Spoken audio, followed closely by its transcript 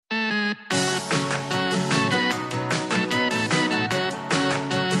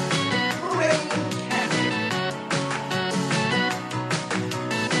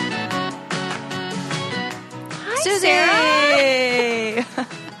Susie. Sarah.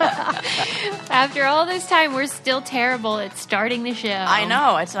 After all this time, we're still terrible at starting the show. I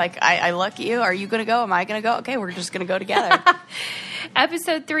know. It's like, I look at you. Are you going to go? Am I going to go? Okay, we're just going to go together.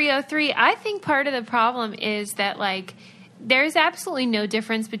 Episode 303. I think part of the problem is that, like, there's absolutely no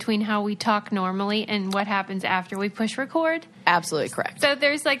difference between how we talk normally and what happens after we push record. Absolutely correct. So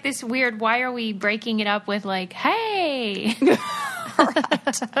there's, like, this weird, why are we breaking it up with, like, hey?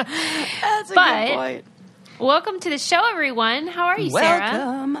 That's a good point. Welcome to the show, everyone. How are you, Sarah?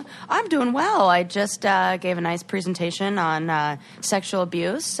 Welcome. I'm doing well. I just gave a nice presentation on sexual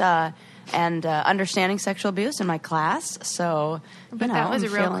abuse and understanding sexual abuse in my class. So, that was a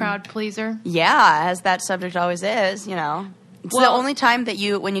real crowd pleaser. Yeah, as that subject always is, you know. It's the only time that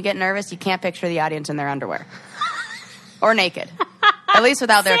when you get nervous, you can't picture the audience in their underwear. Or naked. At least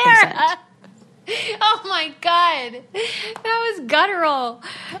without their consent. Oh, my God. That was guttural.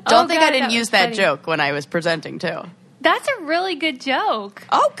 Don't think I didn't use that joke when I was presenting, too. That's a really good joke.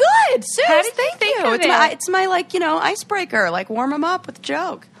 Oh, good. Sus, How did thank you think you. of it? It's my, like, icebreaker. Like, warm them up with a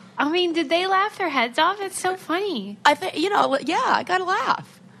joke. I mean, did they laugh their heads off? It's so funny. I think, I got to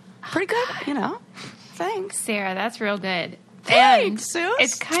laugh. Pretty good, Thanks. Sarah, that's real good. Thanks, Sus.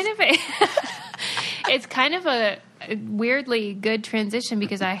 It's kind of a weirdly good transition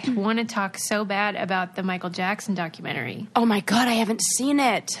because I want to talk so bad about the Michael Jackson documentary. Oh, my God, I haven't seen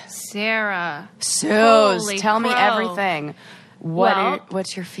it. Sarah. Sus, tell me everything. Well,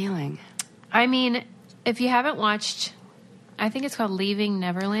 what's your feeling? I mean, if you haven't watched, I think it's called Leaving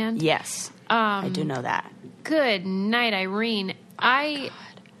Neverland. Yes, I do know that. Good night, Irene.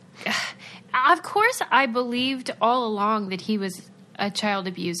 Of course, I believed all along that he was a child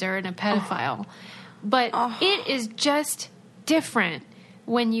abuser and a pedophile. But it is just different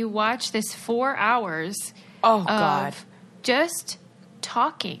when you watch this 4 hours of just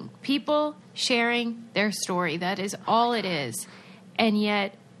talking. People sharing their story. That is all it is. And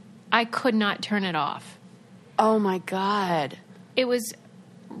yet, I could not turn it off. Oh, my God. It was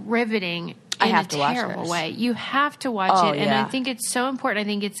riveting in a terrible way. You have to watch it. And I think it's so important. I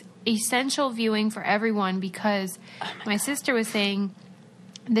think it's essential viewing for everyone because my sister was saying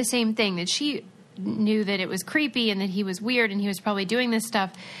the same thing, that she knew that it was creepy and that he was weird and he was probably doing this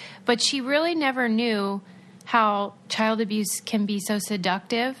stuff, but she really never knew how child abuse can be so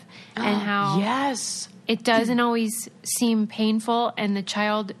seductive and how it doesn't always seem painful and the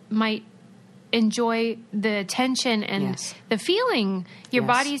child might enjoy the attention and the feeling. Your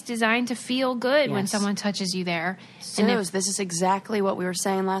body's designed to feel good when someone touches you there. This is exactly what we were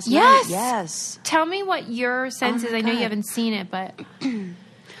saying last night. Yes. Tell me what your sense is. I know you haven't seen it, but...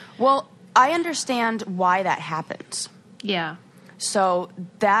 Well, I understand why that happens. Yeah. So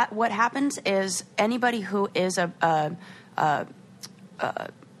what happens is anybody who is a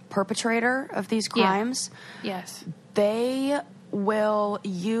perpetrator of these crimes, they will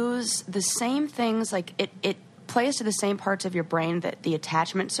use the same things. Like it plays to the same parts of your brain that the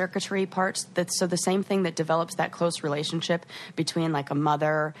attachment circuitry parts. So the same thing that develops that close relationship between like a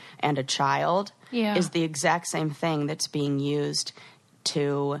mother and a child is the exact same thing that's being used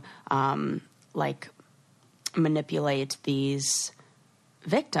to manipulate these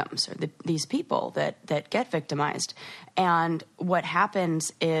victims or these people that get victimized. And what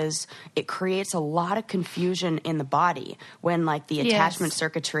happens is it creates a lot of confusion in the body when like the attachment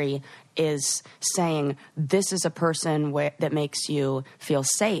circuitry is saying this is a person that makes you feel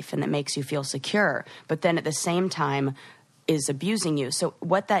safe and that makes you feel secure, but then at the same time is abusing you. So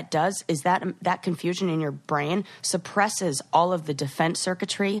what that does is that confusion in your brain suppresses all of the defense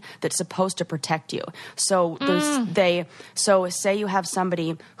circuitry that's supposed to protect you. So so say you have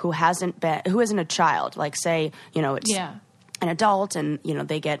somebody who isn't a child, like say, it's an adult and,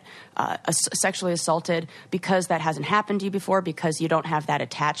 they get sexually assaulted because that hasn't happened to you before, because you don't have that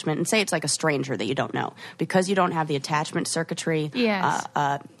attachment. And say it's like a stranger that you don't know. Because you don't have the attachment circuitry,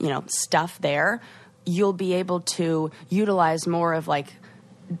 stuff there, you'll be able to utilize more of like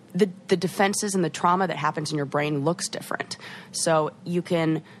the defenses and the trauma that happens in your brain looks different. So you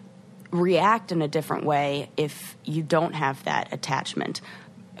can react in a different way if you don't have that attachment.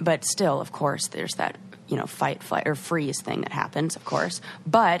 But still, of course, there's that, fight, flight, or freeze thing that happens, of course.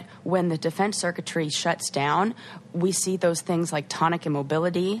 But when the defense circuitry shuts down, we see those things like tonic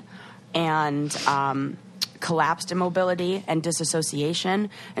immobility and collapsed immobility and disassociation.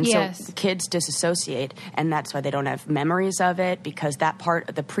 And so kids disassociate, and that's why they don't have memories of it, because that part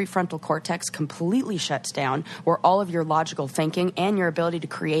of the prefrontal cortex completely shuts down, where all of your logical thinking and your ability to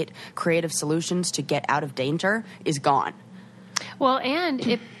create creative solutions to get out of danger is gone. Well,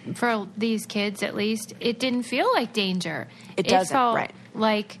 and for these kids, at least, it didn't feel like danger. It doesn't, felt right.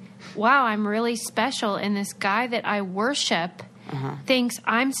 like wow, I'm really special, and this guy that I worship thinks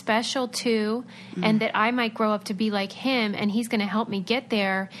I'm special too, and that I might grow up to be like him, and he's going to help me get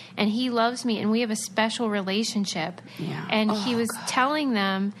there, and he loves me, and we have a special relationship. Yeah. And he was telling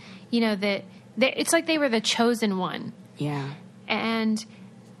them, that it's like they were the chosen one. Yeah. And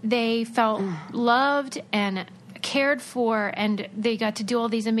they felt loved and cared for, and they got to do all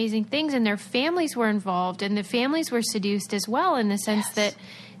these amazing things, and their families were involved, and the families were seduced as well, in the sense that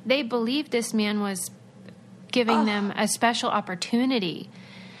they believed this man was giving them a special opportunity.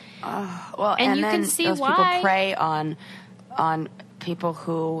 Well, and you then can see those why people prey on people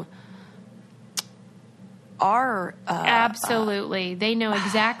who are absolutely. They know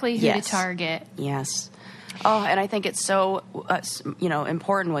exactly who to target. Yes. Oh, and I think it's so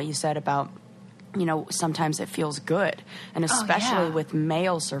important what you said about sometimes it feels good, and especially with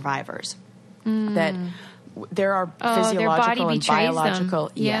male survivors that. There are physiological and biological.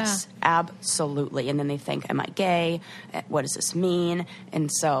 Yes, absolutely. And then they think, am I gay? What does this mean?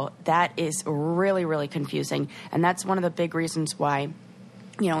 And so that is really, really confusing. And that's one of the big reasons why,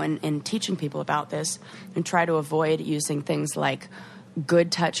 in teaching people about this, and try to avoid using things like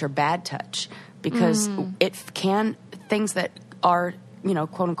good touch or bad touch, because things that are,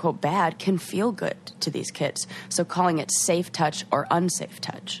 quote unquote bad can feel good to these kids. So calling it safe touch or unsafe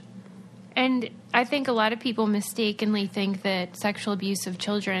touch. And I think a lot of people mistakenly think that sexual abuse of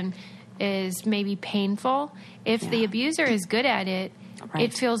children is maybe painful. If the abuser is good at it,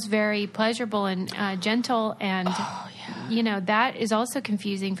 it feels very pleasurable and gentle. And, that is also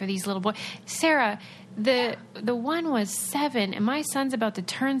confusing for these little boys. Sarah, the one was 7, and my son's about to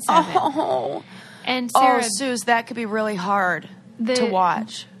turn 7. Oh, and Sarah, Suze, that could be really hard to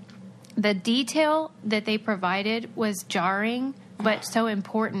watch. The detail that they provided was jarring, but so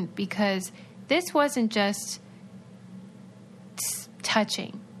important, because this wasn't just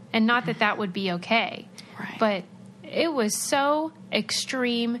touching, and not that would be okay, but it was so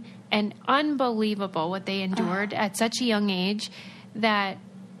extreme and unbelievable what they endured at such a young age that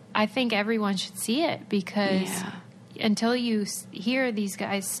I think everyone should see it, because until you hear these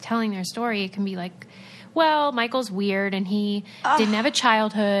guys telling their story, it can be like, well, Michael's weird and he didn't have a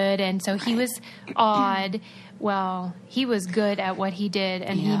childhood, and so he was odd. Well, he was good at what he did,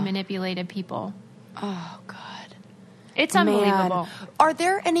 and he manipulated people. Oh, God. It's unbelievable. Are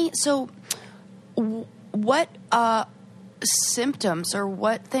there any... So, what symptoms or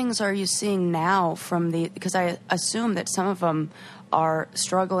what things are you seeing now from the... Because I assume that some of them are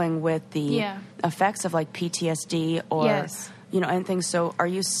struggling with the effects of, like, PTSD or, and things. So, are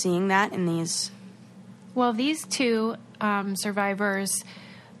you seeing that in these... Well, these 2 survivors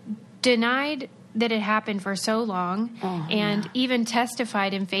denied that it happened for so long, and even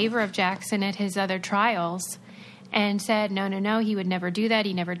testified in favor of Jackson at his other trials, and said, no, he would never do that.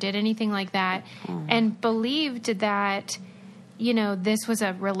 He never did anything like that, and believed that, this was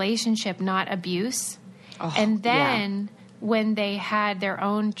a relationship, not abuse. And then when they had their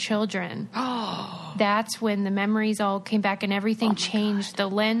own children, that's when the memories all came back and everything changed. God.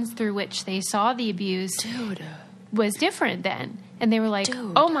 The lens through which they saw the abuse was different then. And they were like,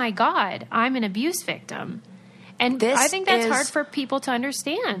 oh my God, I'm an abuse victim. And I think that's hard for people to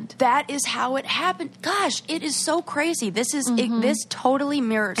understand. That is how it happened. Gosh, it is so crazy. This is this totally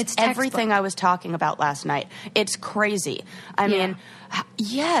mirrors everything I was talking about last night. It's crazy. I mean,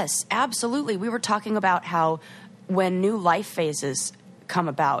 yes, absolutely. We were talking about how when new life phases come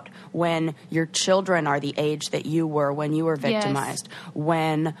about, when your children are the age that you were when you were victimized,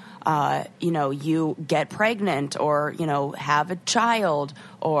 when you get pregnant or have a child,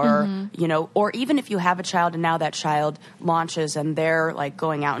 or or even if you have a child and now that child launches and they're like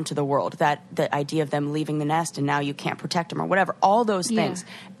going out into the world, that the idea of them leaving the nest and now you can't protect them or whatever, all those things,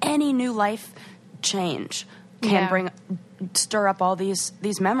 any new life change can stir up all these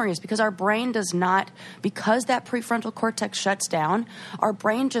memories, because our brain does not, because that prefrontal cortex shuts down, our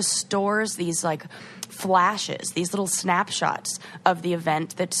brain just stores these like flashes, these little snapshots of the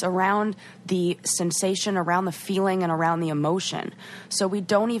event that's around the sensation, around the feeling, and around the emotion. So we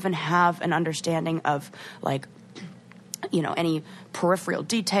don't even have an understanding of like any peripheral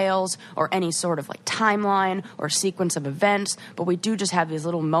details or any sort of like timeline or sequence of events, but we do just have these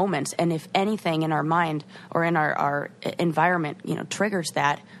little moments. And if anything in our mind or in our environment, triggers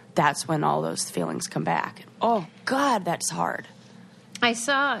that, that's when all those feelings come back. Oh God, that's hard. I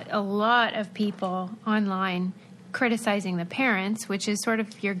saw a lot of people online criticizing the parents, which is sort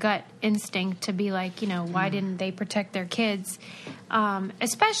of your gut instinct to be like, why didn't they protect their kids?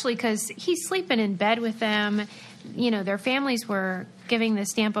 Especially because he's sleeping in bed with them. Their families were giving the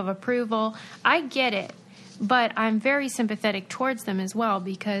stamp of approval. I get it. But I'm very sympathetic towards them as well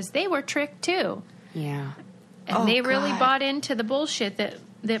because they were tricked too. Yeah. And they really bought into the bullshit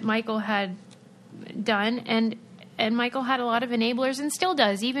that Michael had done. And Michael had a lot of enablers and still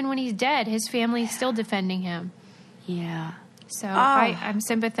does. Even when he's dead, his family's still defending him. Yeah. So I'm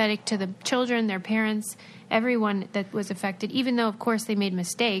sympathetic to the children, their parents, everyone that was affected, even though, of course, they made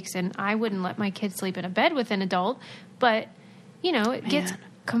mistakes. And I wouldn't let my kid sleep in a bed with an adult. But, it gets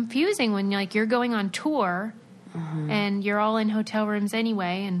confusing when you're going on tour and you're all in hotel rooms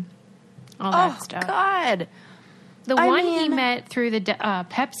anyway and all that stuff. Oh, God. He met through the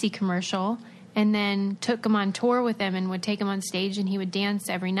Pepsi commercial and then took him on tour with him and would take him on stage and he would dance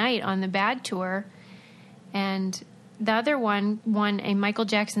every night on the Bad tour. And the other one won a Michael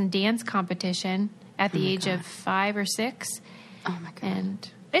Jackson dance competition at the age of 5 or 6. Oh, my God. And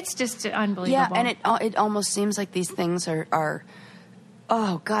it's just unbelievable. Yeah, and it almost seems like these things are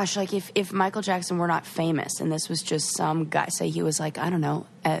oh, gosh, like if Michael Jackson were not famous and this was just some guy, say he was like, I don't know,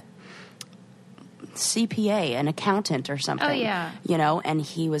 a CPA, an accountant or something. Oh, yeah. And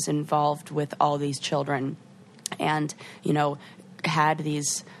he was involved with all these children and, had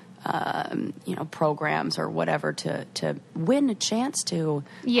these, programs or whatever to win a chance to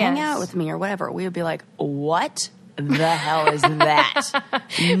hang out with me or whatever. We would be like, what the hell is that?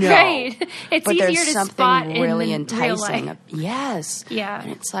 No. Right. It's but easier there's to something spot really in enticing. Real life. Yes. Yeah.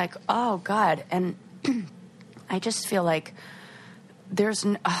 And it's like, oh, God. And I just feel like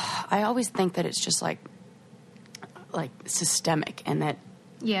I always think that it's just like systemic and that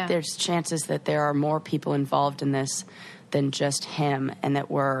there's chances that there are more people involved in this than just him and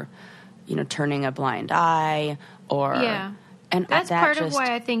that we're, turning a blind eye or... Yeah. And that's part of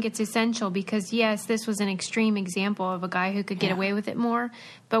why I think it's essential because, yes, this was an extreme example of a guy who could get away with it more,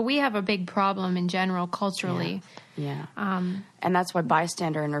 but we have a big problem in general culturally. Yeah. And that's why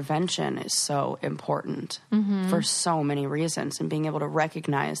bystander intervention is so important for so many reasons, and being able to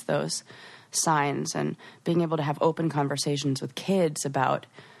recognize those signs and being able to have open conversations with kids about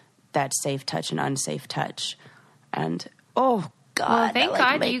that safe touch and unsafe touch. And, oh, God. Well, thank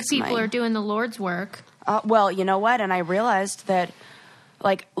God you people are doing the Lord's work. Well, you know what? And I realized that,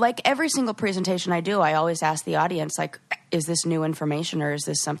 like every single presentation I do, I always ask the audience, like, is this new information or is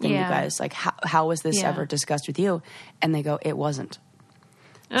this something you guys, like, how was this ever discussed with you? And they go, it wasn't.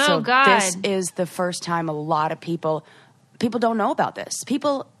 Oh, so God. This is the first time a lot of people don't know about this.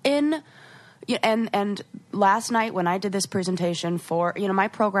 People and last night when I did this presentation for, my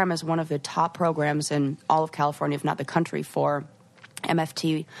program is one of the top programs in all of California, if not the country, for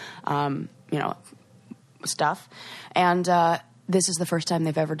MFT, stuff. And this is the first time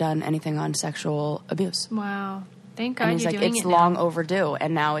they've ever done anything on sexual abuse. Wow. Thank God and he's you're like, doing it's it long now. overdue,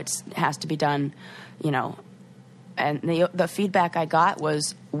 and now it has to be done, And the feedback I got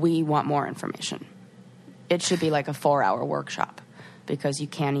was, we want more information. It should be like a 4-hour workshop because you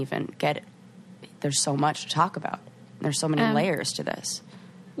can't even get it. There's so much to talk about. There's so many layers to this.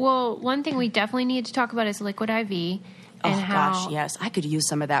 Well, one thing we definitely need to talk about is liquid IV. And Gosh, yes. I could use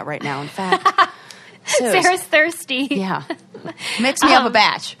some of that right now. In fact, Sarah's thirsty. Yeah. Mix me up a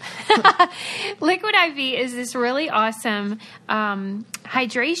batch. Liquid IV is this really awesome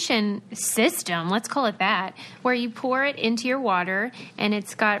hydration system, let's call it that, where you pour it into your water and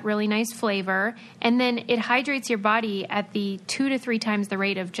it's got really nice flavor, and then it hydrates your body at the 2 to 3 times the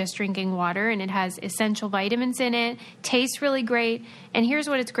rate of just drinking water, and it has essential vitamins in it, tastes really great, and here's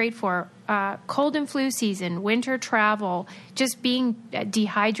what it's great for. Cold and flu season, winter travel, just being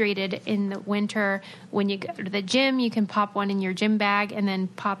dehydrated in the winter. When you go to the gym, you can pop one in your gym bag and then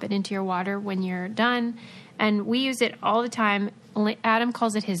pop it into your water when you're done. And we use it all the time. Adam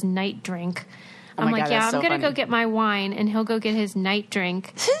calls it his night drink. I'm like, I'm going to go get my wine, and he'll go get his night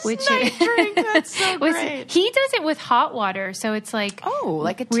drink. His night drink, that's so great. He does it with hot water, so it's like,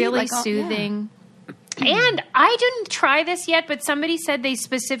 like a tea, really soothing. Yeah. And I didn't try this yet, but somebody said they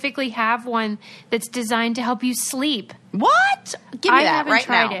specifically have one that's designed to help you sleep. What? Give me that right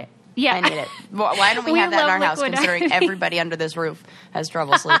now. I haven't tried it. Yeah. I need it. Why don't we have that in our house, considering everybody under this roof has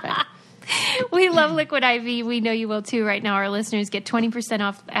trouble sleeping? We love Liquid IV. We know you will too. Right now, our listeners get 20%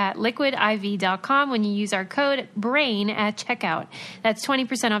 off at liquidiv.com when you use our code BRAIN at checkout. That's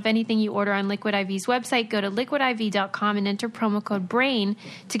 20% off anything you order on Liquid IV's website. Go to liquidiv.com and enter promo code BRAIN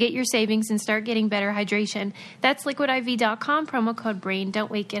to get your savings and start getting better hydration. That's liquidiv.com, promo code BRAIN.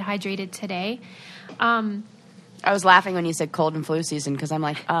 Don't wait, get hydrated today. I was laughing when you said cold and flu season because I'm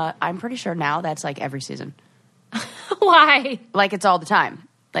like, I'm pretty sure now that's like every season. Why? Like it's all the time.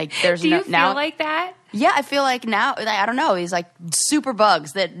 Like there's Do you feel like that? Yeah, I feel like now, I don't know, he's like super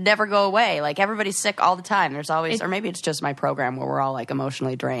bugs that never go away. Like everybody's sick all the time. There's always, or maybe it's just my program where we're all like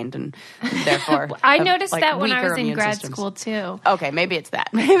emotionally drained and therefore. I noticed that when I was in grad school too. Okay, maybe it's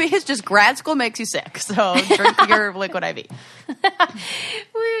that. Maybe it's just grad school makes you sick. So drink your liquid IV.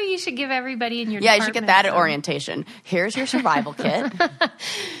 Well, you should give everybody in your department. You should get that at orientation. Here's your survival kit.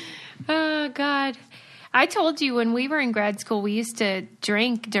 Oh, God. I told you when we were in grad school, we used to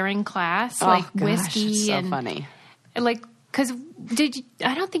drink during class, whiskey. It's so funny. Like, because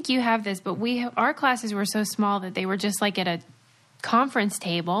I don't think you have this, but our classes were so small that they were just like at a conference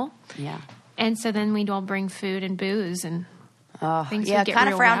table. Yeah. And so then we'd all bring food and booze and things would get kind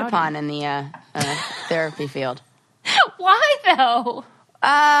of frowned rowdy. upon in the therapy field. Why though?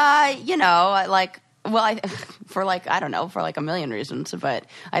 For a million reasons, but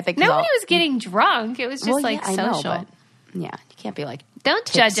I think nobody was getting drunk. It was just social. I know, but, you can't be like. Don't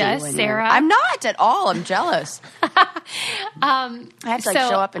judge us, Sarah. I'm not at all. I'm jealous. I have to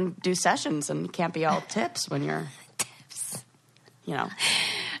show up and do sessions, and you can't be all tips when you're tips.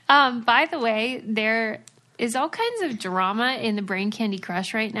 By the way, there is all kinds of drama in the Brain Candy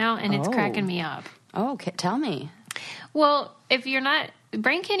Crush right now, and it's cracking me up. Oh, okay. Tell me. Well, if you're not.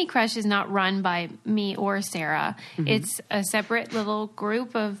 Brain Candy Crush is not run by me or Sarah. Mm-hmm. It's a separate little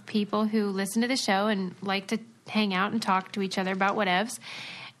group of people who listen to the show and like to hang out and talk to each other about whatevs.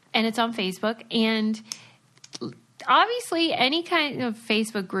 And it's on Facebook. And obviously, any kind of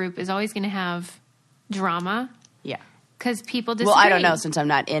Facebook group is always going to have drama. Yeah. Because people disagree. Well, I don't know since I'm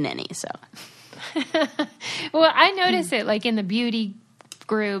not in any, so. Well, I notice it like in the beauty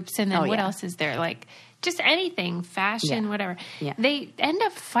groups. And then what else is there? Like... just anything, fashion, whatever. Yeah. They end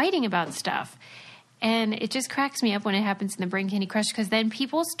up fighting about stuff. And it just cracks me up when it happens in the Brain Candy Crush because then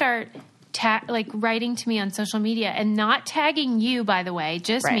people start writing to me on social media and not tagging you, by the way,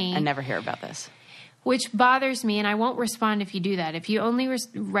 just me. I never hear about this. Which bothers me, and I won't respond if you do that. If you only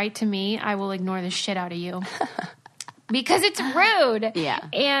write to me, I will ignore the shit out of you. Because it's rude. Yeah.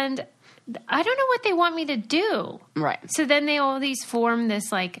 And I don't know what they want me to do. Right. So then they all these form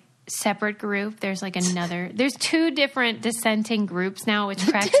this, separate group. There's there's two different dissenting groups now, which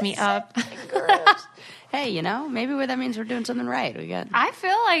cracks me up. Hey, maybe that means we're doing something right. I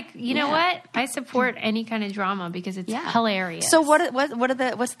feel like you know what? I support any kind of drama because it's hilarious. So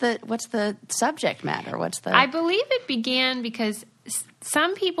what's the subject matter? I believe it began because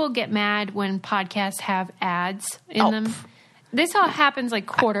some people get mad when podcasts have ads in them. This all happens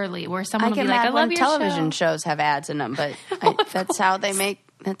quarterly, where someone will be like, "I love your television shows have ads in them," but that's how they make.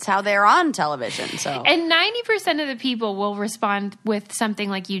 That's how they're on television. So, and 90% of the people will respond with something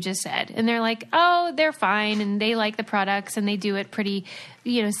like you just said, and they're like, "Oh, they're fine, and they like the products, and they do it pretty,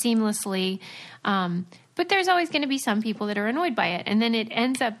 seamlessly." But there's always going to be some people that are annoyed by it, and then it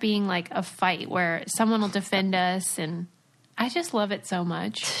ends up being like a fight where someone will defend us, and I just love it so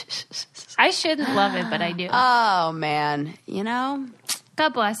much. I shouldn't love it, but I do. Oh man,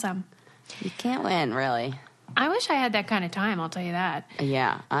 God bless them. You can't win, really. I wish I had that kind of time, I'll tell you that.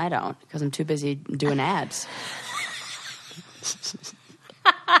 Yeah, I don't, because I'm too busy doing ads. Stop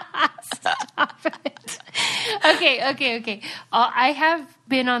it. Okay. I have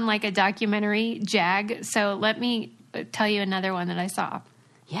been on a documentary jag, so let me tell you another one that I saw.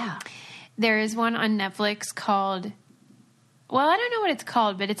 Yeah. There is one on Netflix called... Well, I don't know what it's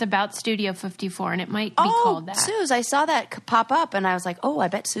called, but it's about Studio 54, and it might be called that. Suze, I saw that pop up, and I was like, I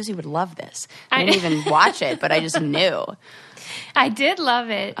bet Susie would love this. I didn't even watch it, but I just knew. I did love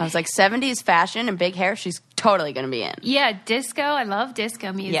it. I was like, 70s fashion and big hair, she's totally going to be in. Yeah, disco. I love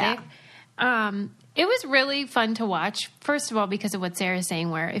disco music. Yeah. It was really fun to watch, first of all, because of what Sarah's saying,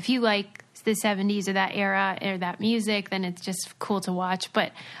 where if you like the 70s or that era or that music, then it's just cool to watch.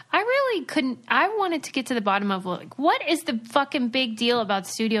 But I really couldn't. I wanted to get to the bottom of what is the fucking big deal about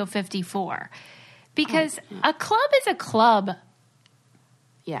Studio 54? Because a club is a club.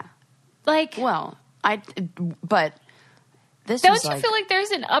 Yeah. But this don't you feel like there's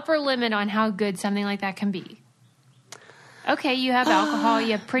an upper limit on how good something like that can be? Okay, you have alcohol,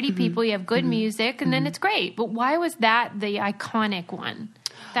 you have pretty people, you have good music, and then it's great. But why was that the iconic one?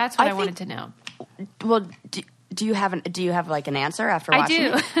 That's what I wanted to know. Well, do you have an answer after watching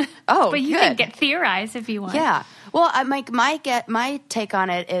it? I do. Oh, but you good. can theorize if you want. Yeah. Well, my take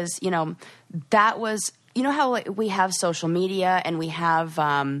on it is, that was, how we have social media and we have,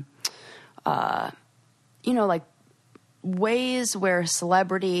 ways where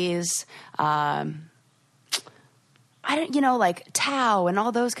celebrities, Tao and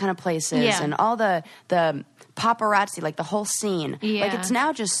all those kind of places and all the paparazzi, the whole scene. Yeah. It's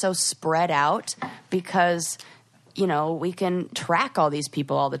now just so spread out because we can track all these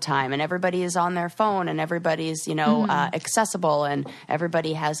people all the time, and everybody is on their phone, and everybody's, accessible, and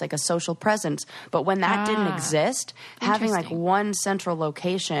everybody has like a social presence. But when that didn't exist, having like one central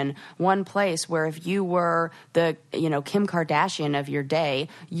location, one place where if you were the, Kim Kardashian of your day,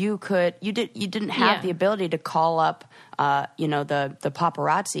 you didn't have the ability to call up the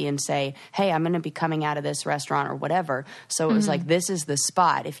paparazzi and say, hey, I'm going to be coming out of this restaurant or whatever. So it was like, this is the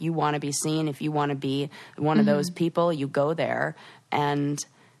spot. If you want to be seen, if you want to be one of those people, you go there. And,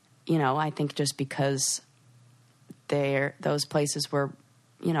 I think just because those places were,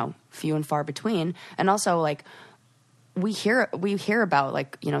 few and far between. And also like we hear about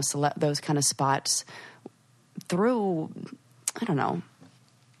like, those kind of spots through, I don't know,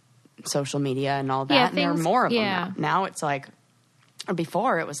 social media and all that, and there are more of them now. Now it's like, or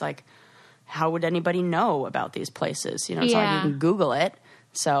before it was like, how would anybody know about these places? It's like you can Google it.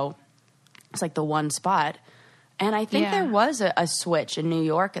 So it's like the one spot. And I think there was a switch in New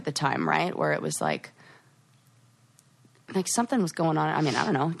York at the time, right? Where it was like something was going on. I mean, I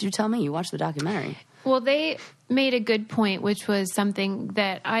don't know. You tell me. You watched the documentary. Well, they made a good point, which was something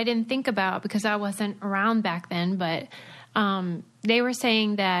that I didn't think about because I wasn't around back then, but they were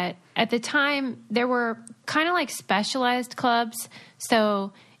saying that at the time there were kind of like specialized clubs.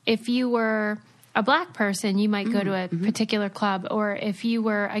 So if you were a black person, you might go to a particular club, or if you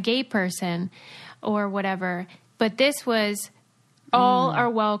were a gay person or whatever. But this was all are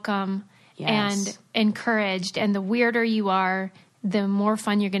welcome and encouraged. And the weirder you are, the more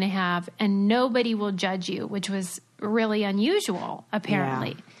fun you're going to have. And nobody will judge you, which was really unusual,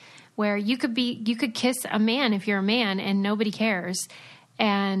 apparently. Yeah. Where you could kiss a man if you're a man and nobody cares.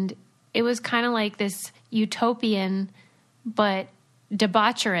 And it was kind of like this utopian but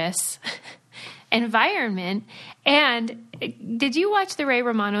debaucherous environment. And did you watch the Ray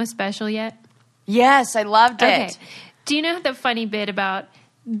Romano special yet? Yes, I loved it. Okay. Do you know the funny bit about,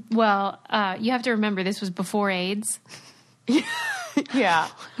 you have to remember this was before AIDS. Yeah.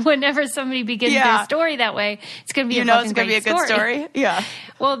 Whenever somebody begins their story that way, it's going to be it's going to be a good story. Yeah.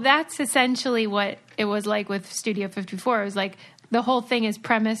 Well, that's essentially what it was like with Studio 54. It was like the whole thing is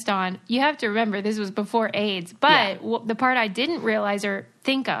premised on, you have to remember this was before AIDS. But the part I didn't realize or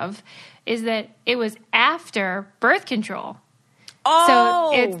think of is that it was after birth control.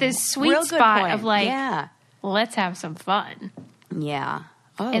 Oh, so it's this sweet spot of like, let's have some fun. Yeah.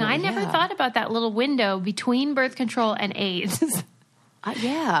 Oh, and I never thought about that little window between birth control and AIDS.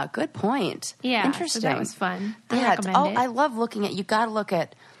 Yeah, good point. Yeah, interesting. So that was fun. I recommend it. I love looking at. You got to look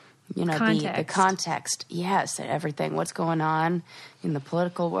at, the context. Yes, at everything. What's going on in the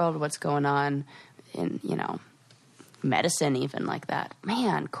political world? What's going on in medicine? Even like that.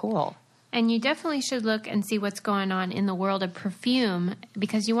 Man, cool. And you definitely should look and see what's going on in the world of perfume,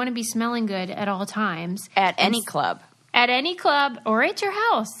 because you want to be smelling good at all times. At any club. At any club or at your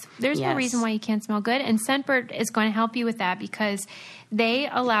house. There's no reason why you can't smell good. And Scentbird is going to help you with that, because they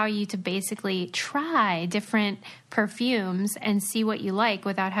allow you to basically try different perfumes and see what you like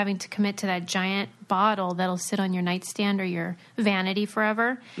without having to commit to that giant bottle that'll sit on your nightstand or your vanity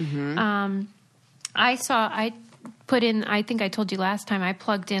forever. Mm-hmm. I put in, I think I told you last time, I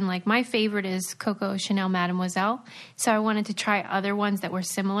plugged in, like, my favorite is Coco Chanel Mademoiselle. So I wanted to try other ones that were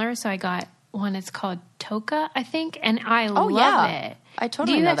similar. So I got one, it's called Toka, I think, and I love it. I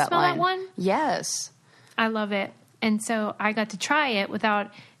totally know that smell line. That one? Yes. I love it. And so I got to try it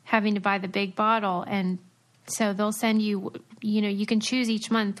without having to buy the big bottle. And so they'll send you, you can choose each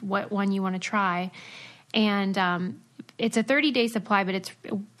month what one you want to try. And it's a 30-day supply, but it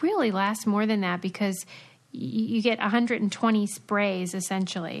really lasts more than that, because you get 120 sprays,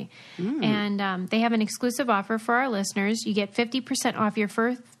 essentially. And they have an exclusive offer for our listeners. You get 50% off your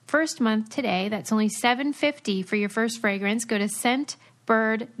first month today. That's only $7.50 for your first fragrance. Go to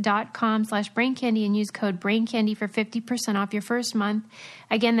scentbird.com/braincandy and use code braincandy for 50% off your first month.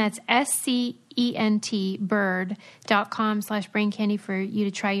 Again, that's scentbird.com/braincandy for you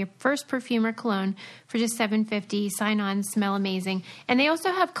to try your first perfume or cologne for just $7.50. Sign on, smell amazing. And they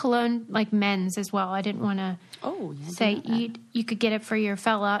also have cologne, like men's as well. I didn't want to say you could get it for your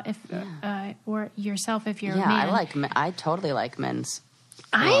fella or yourself if you're a man. I totally like men's.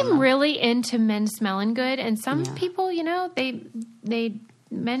 I'm really into men smelling good, and some people,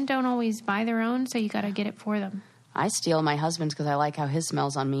 men don't always buy their own, so you got to get it for them. I steal my husband's because I like how his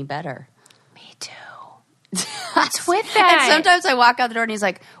smells on me better. Me too. What's with that? And sometimes I walk out the door and he's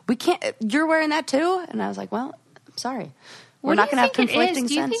like, "We can't. You're wearing that too?" And I was like, "Well, I'm sorry. We're not going to have conflicting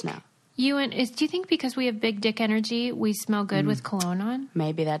scents now." Do you think because we have big dick energy, we smell good with cologne on?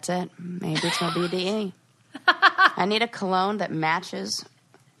 Maybe that's it. Maybe it's my BDE. I need a cologne that matches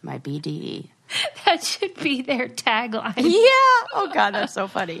my BDE. That should be their tagline. Yeah. Oh, God, that's so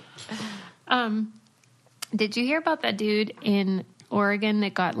funny. Did you hear about that dude in Oregon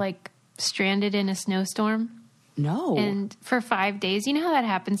that got, like, stranded in a snowstorm? No. And for 5 days. You know how that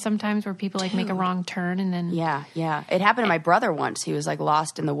happens sometimes where people, like, make a wrong turn and then... Yeah. It happened to my brother once. He was, like,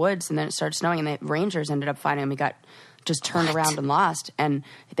 lost in the woods, and then it started snowing, and the rangers ended up finding him. He got just turned around and lost, and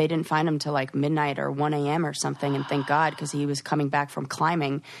they didn't find him till, like, midnight or 1 a.m. or something, and thank God, because he was coming back from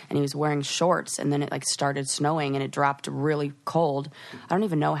climbing, and he was wearing shorts, and then it, like, started snowing, and it dropped really cold. I don't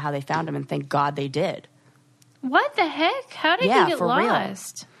even know how they found him, and thank God they did. What the heck? How did he get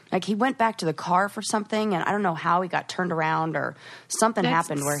lost? Real. Like, he went back to the car for something, and I don't know how he got turned around or something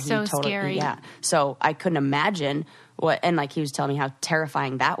happened where he totally... Scary. Yeah. So I couldn't imagine what... And, like, he was telling me how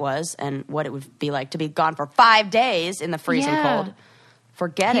terrifying that was and what it would be like to be gone for 5 days in the freezing cold.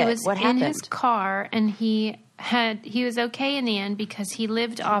 Forget it. What happened? He was in his car, and he was okay in the end because he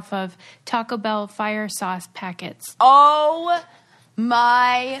lived off of Taco Bell fire sauce packets. Oh...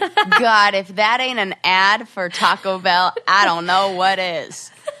 my God, if that ain't an ad for Taco Bell, I don't know what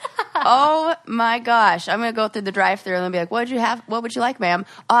is. Oh my gosh. I'm going to go through the drive-thru and be like, what would you like, ma'am?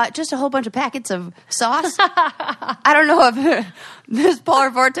 Just a whole bunch of packets of sauce. I don't know if this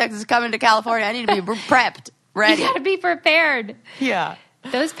polar vortex is coming to California. I need to be prepped, ready. You got to be prepared. Yeah.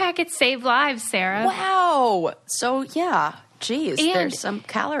 Those packets save lives, Sarah. Wow. So, yeah. Geez, there's some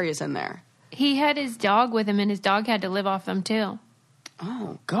calories in there. He had his dog with him, and his dog had to live off them, too.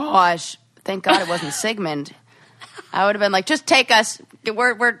 Oh, gosh. Thank God it wasn't Sigmund. I would have been like, just take us.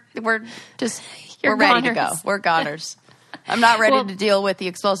 We're ready to go. We're goners. I'm not ready to deal with the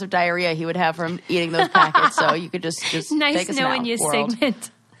explosive diarrhea he would have from eating those packets, so you could just nice take us knowing now, you, world.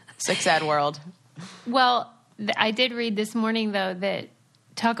 Sigmund. Sick, sad world. Well, I did read this morning, though, that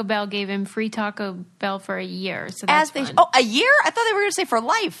Taco Bell gave him free Taco Bell for a year. So that's fun. A year? I thought they were going to say for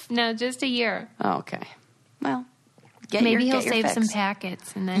life. No, just a year. Oh, okay. Well, maybe he'll save some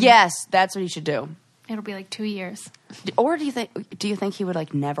packets, and then yes, that's what he should do. It'll be like 2 years. Or do you think he would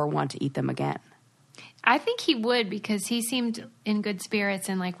like never want to eat them again? I think he would because he seemed in good spirits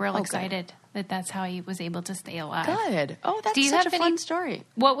and like real excited that that's how he was able to stay alive. Good. Oh, that's such a fun story.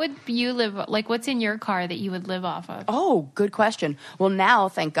 What would you what's in your car that you would live off of? Oh, good question. Well, now,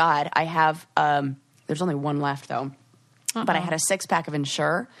 thank God, I have, there's only one left though, but I had a 6-pack of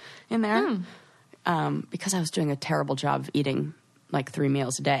Ensure in there because I was doing a terrible job of eating like 3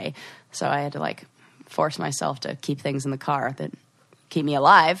 meals a day. So I had to like force myself to keep things in the car that keep me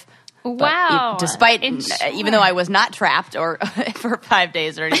alive. Wow. Even though I was not trapped or for 5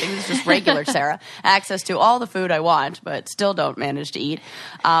 days or anything, it was just regular Sarah. Access to all the food I want, but still don't manage to eat.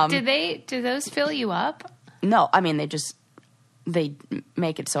 Do those fill you up? No, I mean, they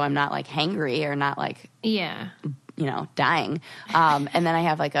make it so I'm not like hangry or not like, dying. And then I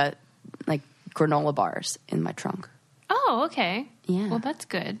have like granola bars in my trunk. Oh, okay. Yeah. Well, that's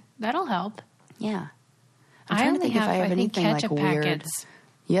good. That'll help. Yeah. I'm trying to think if I have anything like weird. Packets.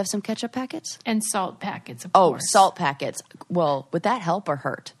 You have some ketchup packets? And salt packets, of course. Oh, salt packets. Well, would that help or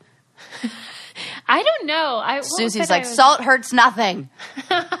hurt? I don't know. Susie's like, salt hurts nothing.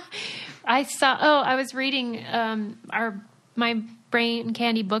 I was reading my Brain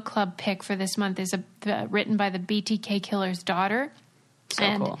Candy Book Club pick for this month is written by the BTK killer's daughter.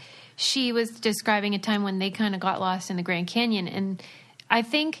 So cool. She was describing a time when they kind of got lost in the Grand Canyon. And I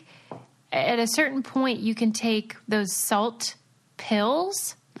think at a certain point you can take those salt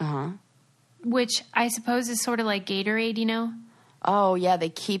pills, which I suppose is sort of like Gatorade, you know? Oh, yeah.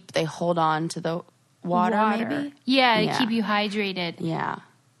 They hold on to the water. Maybe? Yeah, they keep you hydrated. Yeah.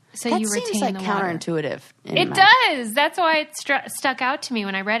 So that you retain seems like the counterintuitive. It does. That's why it stuck out to me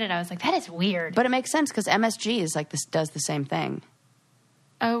when I read it. I was like, that is weird. But it makes sense because MSG is like this, does the same thing.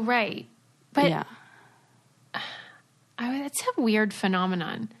 Oh, right. But yeah. That's a weird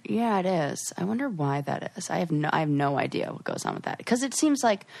phenomenon. Yeah, it is. I wonder why that is. I have no idea what goes on with that. Because it seems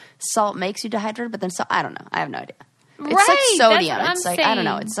like salt makes you dehydrated, but then I don't know. I have no idea. It's like sodium. It's like, I don't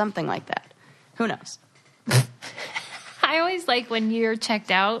know. It's something like that. Who knows? I always like when you're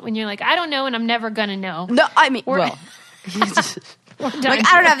checked out, when you're like, I don't know and I'm never going to know. No, I mean, like, I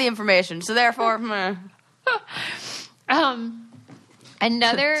don't have the information, so therefore,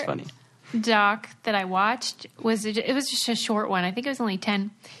 Another doc that I watched was just a short one. I think it was only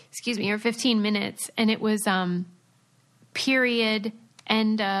or 15 minutes, and it was period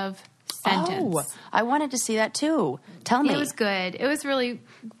end of sentence. Oh, I wanted to see that too. Tell me. It was good. It was really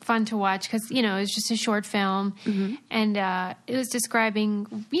fun to watch because, it was just a short film, and it was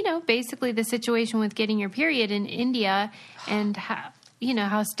describing, basically the situation with getting your period in India and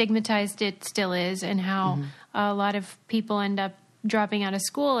how stigmatized it still is and how a lot of people end up dropping out of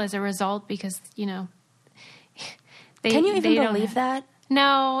school as a result because, Can you even believe that?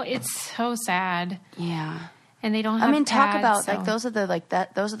 No, it's so sad. Yeah. And they don't have pads, talk about, so. like, those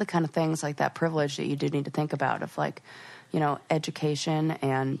are the kind of things, like, that privilege that you do need to think about of, like, education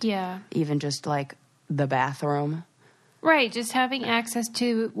and even just, like, the bathroom. Right, just having access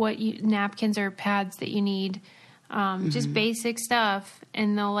to napkins or pads that you need, just basic stuff,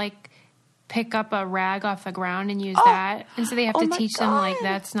 and they'll, like, pick up a rag off the ground and use that. And so they have to teach them, like,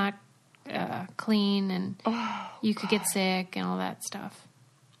 that's not clean, and you could get sick and all that stuff.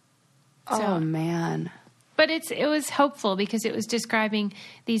 So, man. But it was hopeful because it was describing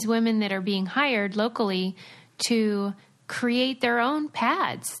these women that are being hired locally to create their own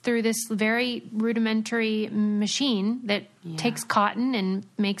pads through this very rudimentary machine that takes cotton and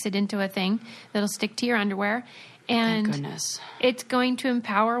makes it into a thing that'll stick to your underwear. And thank goodness. It's going to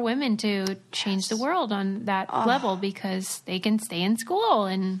empower women to change the world on that level because they can stay in school.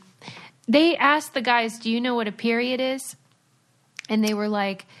 And they asked the guys, do you know what a period is? And they were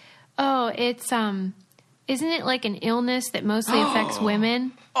like, oh, it's, isn't it like an illness that mostly affects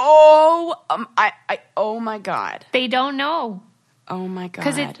women? Oh my God. They don't know. Oh my God.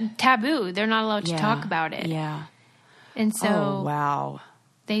 Because it's taboo. They're not allowed to talk about it. Yeah. And so. Oh, wow.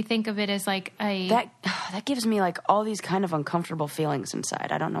 They think of it as like that gives me like all these kind of uncomfortable feelings inside.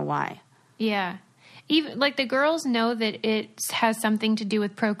 I don't know why. Yeah. Even like the girls know that it has something to do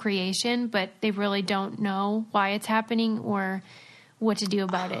with procreation, but they really don't know why it's happening or what to do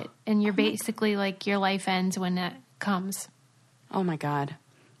about it. And you're basically like your life ends when that comes. Oh my God.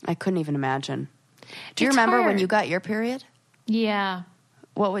 I couldn't even imagine. Do you remember when you got your period? Yeah.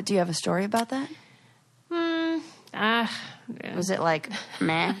 Do you have a story about that? Was it like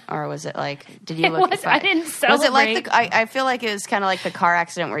meh, or was it like? Did you look? I didn't celebrate. Was it like I feel like it was kind of like the car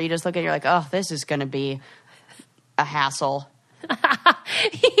accident where you just look at, you're like, oh, this is going to be a hassle.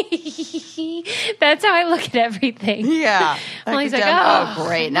 That's how I look at everything. Yeah. Well, he's like, oh,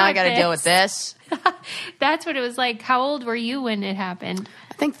 great. Now I got to deal with this. That's what it was like. How old were you when it happened?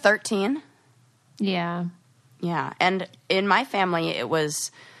 I think 13. Yeah. Yeah. And in my family, it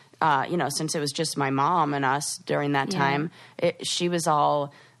was, since it was just my mom and us during that time, she was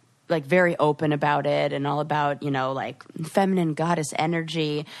all like very open about it and all about, like feminine goddess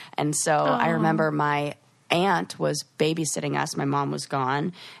energy. And so I remember my aunt was babysitting us. My mom was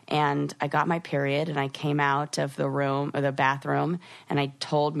gone, and I got my period, and I came out of the room or the bathroom, and I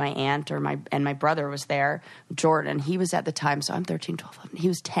told my aunt and my brother was there, Jordan. He was at the time, so I'm 13, 12, 11. He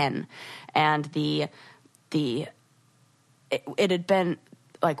was 10, and it had been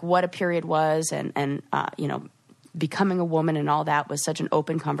like what a period was, and becoming a woman and all that was such an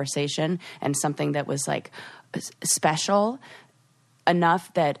open conversation and something that was like special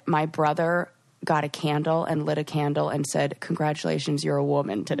enough that my brother got a candle and lit a candle and said, "Congratulations, you're a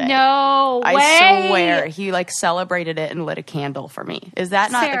woman today." No way. I swear. He like celebrated it and lit a candle for me. Is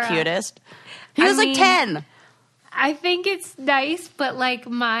that not Sarah, the cutest? He was like 10. I think it's nice, but like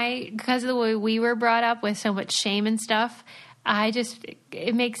because of the way we were brought up with so much shame and stuff,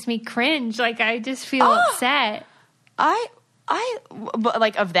 it makes me cringe. Like I just feel upset. But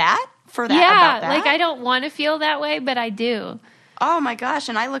like of that? For that? Yeah, about that? like I don't want to feel that way, but I do. Oh my gosh.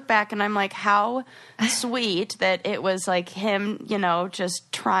 And I look back and I'm like, how sweet that it was like him,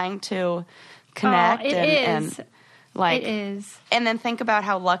 just trying to connect. And like, it is. And then think about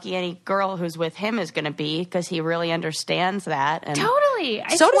how lucky any girl who's with him is going to be because he really understands that. And totally.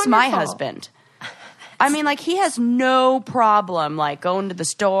 So does my husband. I mean, like, he has no problem, like, going to the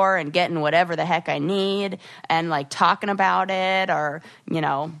store and getting whatever the heck I need and, like, talking about it or,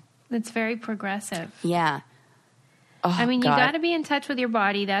 It's very progressive. Yeah. Oh, I mean, God. you got to be in touch with your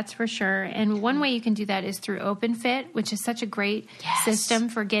body, that's for sure. And one way you can do that is through Open Fit, which is such a great system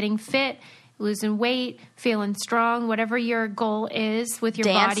for getting fit, losing weight, feeling strong, whatever your goal is with your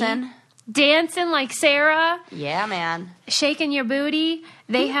body. Dancing like Sarah. Yeah, man. Shaking your booty.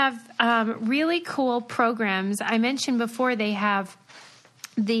 They have really cool programs. I mentioned before they have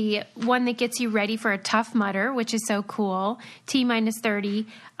the one that gets you ready for a Tough Mudder, which is so cool, T-30.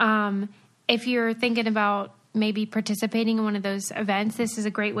 If you're thinking about maybe participating in one of those events, this is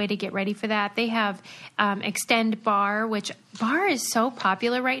a great way to get ready for that. They have Extend Bar, which bar is so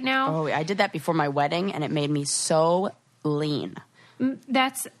popular right now. Oh, I did that before my wedding, and it made me so lean.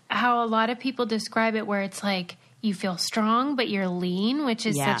 That's how a lot of people describe it, where it's like you feel strong, but you're lean, which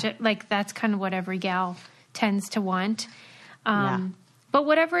is that's kind of what every gal tends to want. But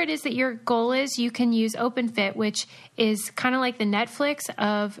whatever it is that your goal is, you can use OpenFit, which is kind of like the Netflix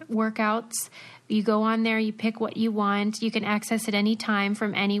of workouts. You go on there, you pick what you want. You can access it anytime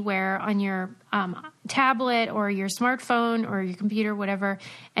from anywhere on your tablet or your smartphone or your computer, whatever,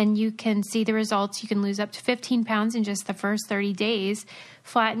 and you can see the results. You can lose up to 15 pounds in just the first 30 days,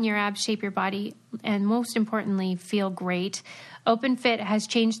 flatten your abs, shape your body, and most importantly, feel great. OpenFit has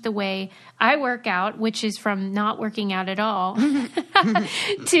changed the way I work out, which is from not working out at all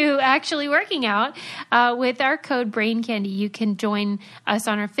to actually working out. With our code Brain Candy, you can join us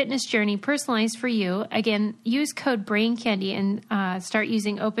on our fitness journey personalized for you. Again, use code Brain Candy and start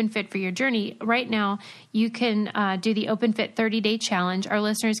using OpenFit for your journey. Right now, you can do the OpenFit 30-day challenge. Our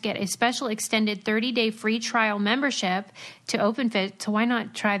listeners get a special extended 30-day free trial membership to OpenFit. So why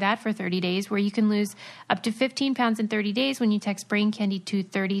not try that for 30 days, where you can lose up to 15 pounds in 30 days when you text Brain Candy to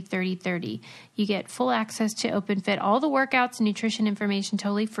 303030. You get full access to OpenFit, all the workouts and nutrition information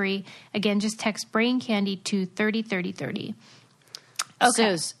totally free. Again, just text Brain Candy to 303030.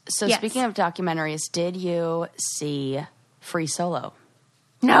 Okay. So yes. Speaking of documentaries, did you see Free Solo?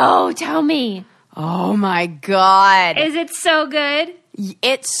 No, tell me. Oh my God. Is it so good?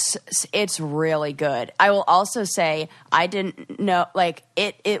 It's really good. I will also say I didn't know, like,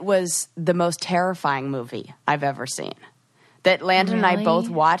 it was the most terrifying movie I've ever seen. That Landon and I both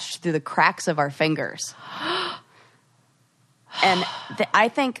watched through the cracks of our fingers. And I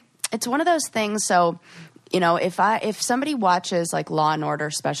think it's one of those things. So, you know, if somebody watches like Law and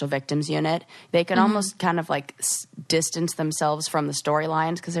Order Special Victims Unit, they can almost kind of like distance themselves from the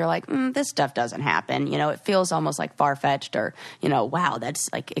storylines because they're like, this stuff doesn't happen. You know, it feels almost like far-fetched or, you know, wow,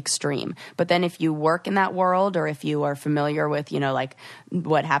 that's like extreme. But then if you work in that world, or if you are familiar with, you know, like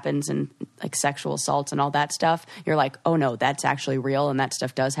what happens in like sexual assaults and all that stuff, you're like, oh no, that's actually real and that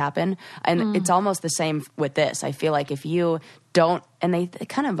stuff does happen. And it's almost the same with this. I feel like if you don't, and they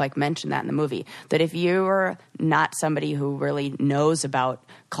kind of like mention that in the movie, that if you're not somebody who really knows about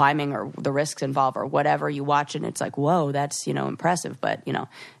climbing or the risks involved or whatever, you watch it and it's like, whoa, that's, you know, impressive. But, you know,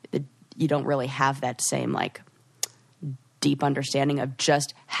 you don't really have that same like deep understanding of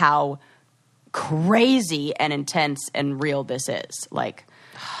just how crazy and intense and real this is. Like,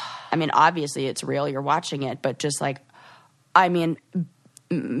 I mean, obviously it's real, you're watching it, but just like, I mean,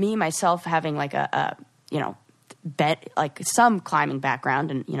 me, myself having like a you know, like some climbing background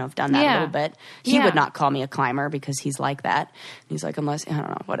and, you know, I've done that a little bit. He would not call me a climber because he's like that. And he's like, unless, I don't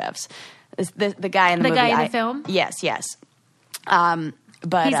know, whatevs. The guy in the movie. The guy in the film? Yes.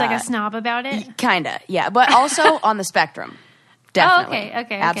 But he's like a snob about it? Kinda, yeah. But also on the spectrum. Definitely. Oh,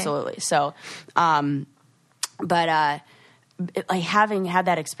 okay. Absolutely. So, like having had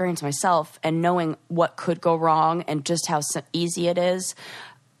that experience myself and knowing what could go wrong and just how easy it is,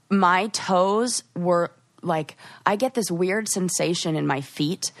 my toes were like, I get this weird sensation in my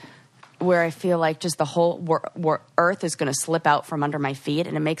feet where I feel like just the whole earth is going to slip out from under my feet,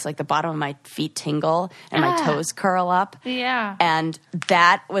 and it makes like the bottom of my feet tingle and my toes curl up. Yeah. And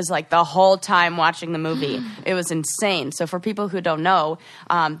that was like the whole time watching the movie. It was insane. So for people who don't know,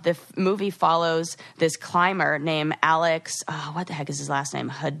 the movie follows this climber named Alex. What the heck is his last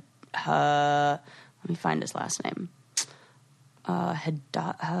name? Let me find his last name. It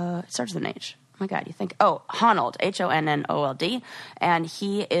starts with an H. Oh my God, you think, Honnold, Honnold. And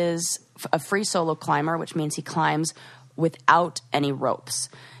he is a free solo climber, which means he climbs without any ropes.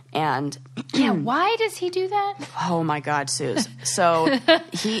 And yeah, why does he do that? Oh my God, Suze. So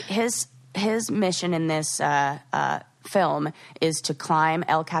his mission in this film is to climb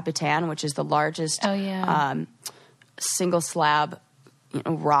El Capitan, which is the largest single slab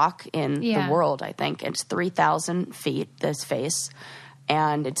rock in the world, I think. It's 3,000 feet, this face.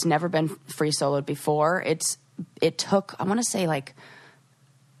 And it's never been free soloed before. It took, I want to say, like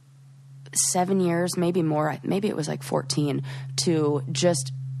 7 years, maybe more. Maybe it was like 14 to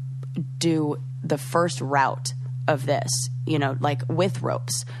just do the first route of this. You know, like with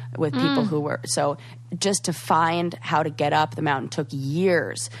ropes, with people who were so. Just to find how to get up the mountain took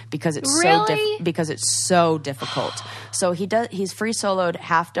years because it's so difficult. So he's free soloed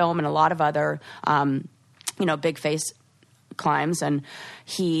Half Dome and a lot of other big face climbs, and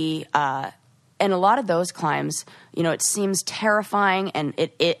he and a lot of those climbs, you know, it seems terrifying, and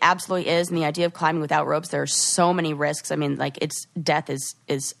it absolutely is. And the idea of climbing without ropes, there are so many risks. I mean, like death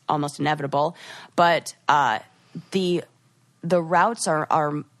is almost inevitable, but the routes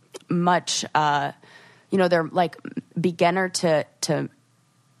are much they're like beginner to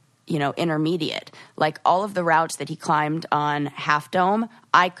intermediate. Like all of the routes that he climbed on Half Dome,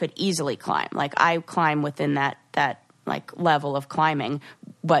 I could easily climb. Like I climb within that like level of climbing,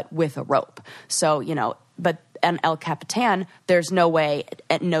 but with a rope. So, but on El Capitan, there's no way,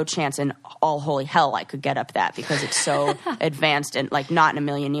 no chance in all holy hell I could get up that because it's so advanced and like not in a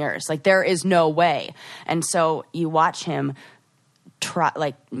million years. Like there is no way. And so you watch him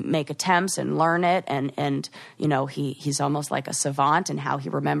make attempts and learn it, and you know, he's almost like a savant in how he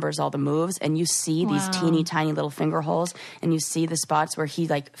remembers all the moves, and you see these teeny tiny little finger holes, and you see the spots where he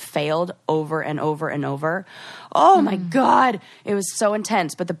like failed over and over and over. Oh my God, it was so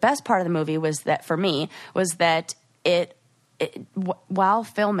intense. But the best part of the movie was that, for me, was that while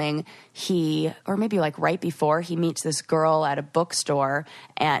filming, or maybe like right before, he meets this girl at a bookstore,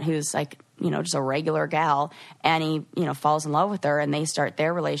 and who's like, you know, just a regular gal, and he, you know, falls in love with her, and they start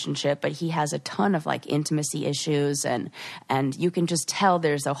their relationship, but he has a ton of like intimacy issues, and you can just tell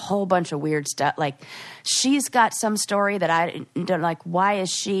there's a whole bunch of weird stuff. Like, she's got some story that I don't like. Why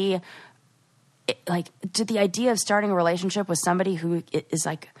is she like, to the idea of starting a relationship with somebody who is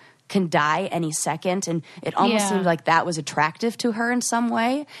like, can die any second, and it almost seemed like that was attractive to her in some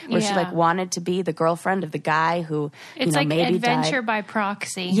way, where she like wanted to be the girlfriend of the guy who, it's you know, like maybe adventure died. By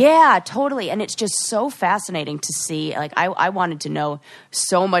proxy. Yeah, totally. And it's just so fascinating to see. Like, I wanted to know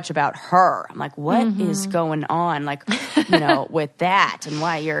so much about her. I'm like, what is going on? Like, you know, with that, and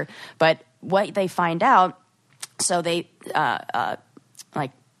why but what they find out, so they,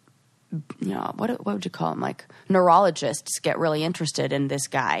 like, you know, what would you call them? Like, neurologists get really interested in this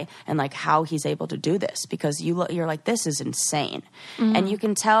guy and like how he's able to do this, because you're like, this is insane. And you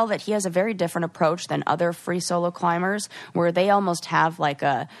can tell that he has a very different approach than other free solo climbers, where they almost have like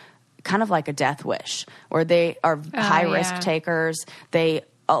a kind of like a death wish, or they are high risk takers.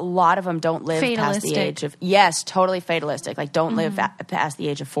 A lot of them don't live past the age of, totally fatalistic. Like, don't live past the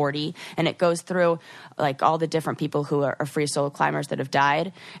age of 40. And it goes through like all the different people who are free solo climbers that have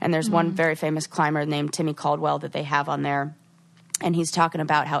died. And there's one very famous climber named Timmy Caldwell that they have on there. And he's talking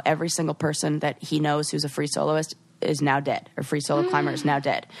about how every single person that he knows who's a free soloist is now dead, or free solo climber is now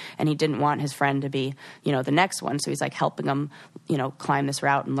dead. And he didn't want his friend to be, you know, the next one. So he's like helping him, you know, climb this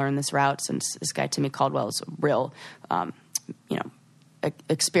route and learn this route, since this guy, Timmy Caldwell, is a real, you know,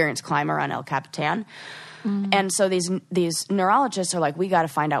 experienced climber on El Capitan. And so these neurologists are like, we got to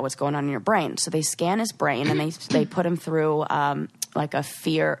find out what's going on in your brain. So they scan his brain, and they put him through like a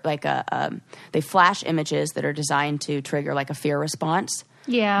fear, like they flash images that are designed to trigger like a fear response.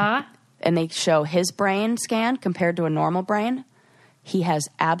 Yeah. And they show his brain scan compared to a normal brain. He has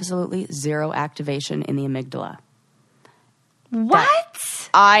absolutely zero activation in the amygdala. What?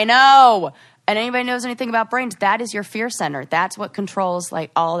 I know. And anybody knows anything about brains, that is your fear center. That's what controls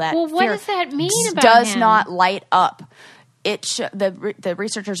like all that. Well, what fear. does that mean about does him? not light up. The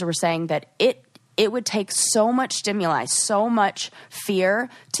researchers were saying that it would take so much stimuli, so much fear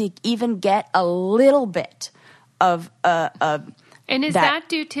to even get a little bit of And is that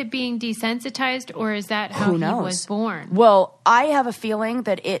due to being desensitized, or is that how he was born? Well, I have a feeling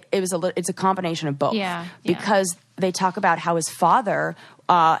that it's a combination of both. Yeah. Because they talk about how his father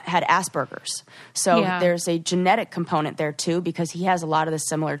had Asperger's. So there's a genetic component there too, because he has a lot of the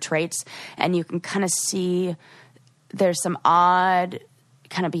similar traits, and you can kind of see there's some odd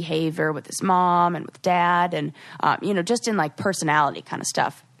kind of behavior with his mom and with dad, and you know, just in like personality kind of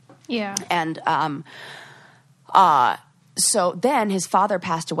stuff. Yeah. And so then his father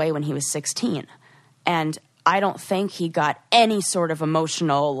passed away when he was 16, and I don't think he got any sort of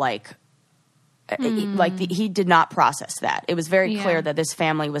emotional he did not process that. It was very clear that this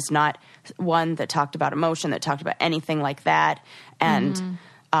family was not one that talked about emotion, that talked about anything like that. And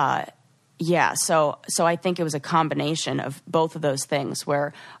so I think it was a combination of both of those things,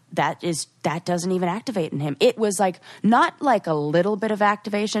 where that doesn't even activate in him. It was like not like a little bit of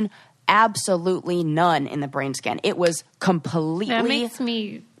activation, absolutely none in the brain scan. It was completely that makes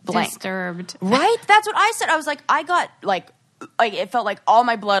me blank. Disturbed. Right? That's what I said. I was like, I got like it felt like all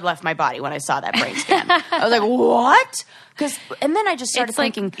my blood left my body when I saw that brain scan. I was like, what? And then I just started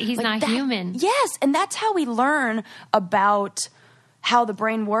thinking, like he's not human. Yes, and that's how we learn about how the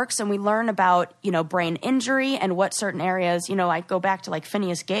brain works, and we learn about, you know, brain injury and what certain areas, you know, I go back to like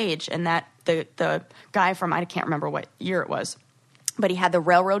Phineas Gage, and that the guy from, I can't remember what year it was, but he had the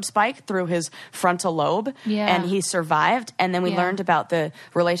railroad spike through his frontal lobe, and he survived. And then we learned about the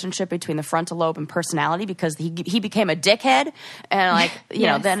relationship between the frontal lobe and personality, because he became a dickhead and like, you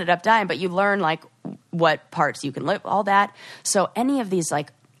know, then ended up dying. But you learn like what parts you can live, all that. So any of these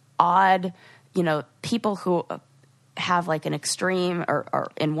like odd, you know, people who have like an extreme or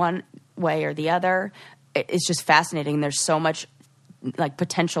in one way or the other, it's just fascinating. There's so much like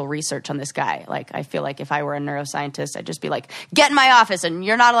potential research on this guy. Like, I feel like if I were a neuroscientist, I'd just be like, get in my office and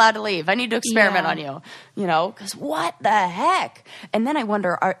you're not allowed to leave. I need to experiment on you, you know, because what the heck? And then I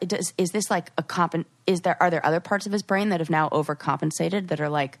wonder, is this like are there other parts of his brain that have now overcompensated that are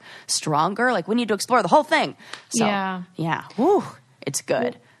like stronger? Like, we need to explore the whole thing. So, yeah. Whew, it's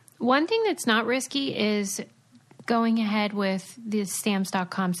good. One thing that's not risky is going ahead with the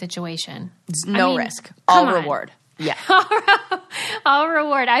stamps.com situation. No risk. All reward. Yeah. All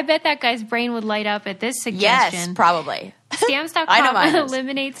reward. I bet that guy's brain would light up at this suggestion. Yes, probably. Stamps.com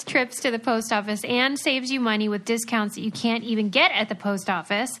eliminates trips to the post office and saves you money with discounts that you can't even get at the post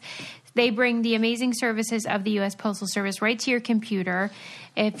office. They bring the amazing services of the U.S. Postal Service right to your computer.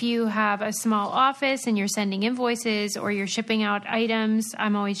 If you have a small office and you're sending invoices or you're shipping out items,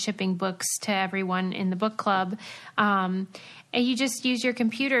 I'm always shipping books to everyone in the book club. And you just use your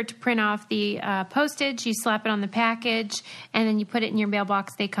computer to print off the postage. You slap it on the package, and then you put it in your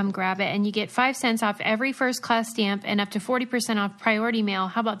mailbox. They come grab it, and you get 5 cents off every first-class stamp and up to 40% off priority mail.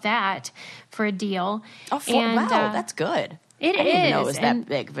 How about that for a deal? Oh, wow, that's good. I didn't even know it was that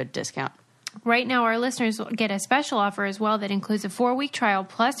big of a discount. Right now, our listeners will get a special offer as well that includes a 4-week trial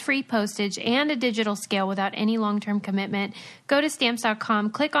plus free postage and a digital scale without any long-term commitment. Go to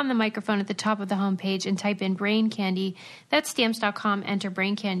Stamps.com, click on the microphone at the top of the homepage, and type in Brain Candy. That's Stamps.com, enter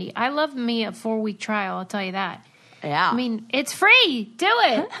Brain Candy. I love me a 4-week trial, I'll tell you that. Yeah. I mean, it's free. Do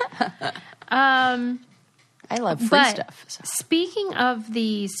it. I love free stuff. So. Speaking of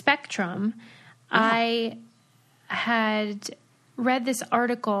the spectrum, I had read this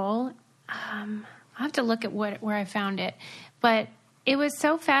article. I have to look at where I found it, but it was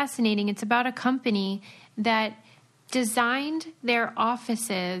so fascinating. It's about a company that designed their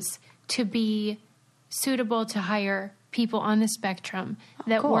offices to be suitable to hire people on the spectrum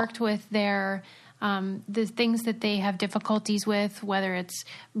that worked with their the things that they have difficulties with, whether it's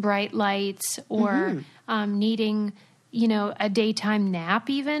bright lights or needing, a daytime nap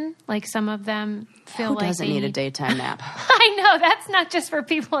even. Like some of them feel Who like doesn't need a daytime nap? I know. That's not just for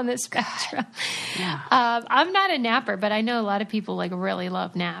people on the spectrum. Yeah. I'm not a napper, but I know a lot of people really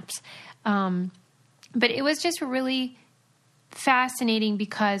love naps. But it was just really fascinating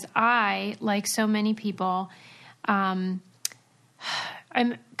because I, like so many people, I'm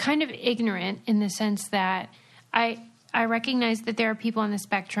kind of ignorant in the sense that I recognize that there are people on the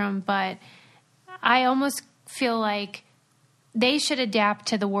spectrum, but I almost feel like they should adapt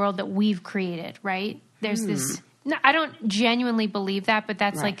to the world that we've created, right? There's this, I don't genuinely believe that, but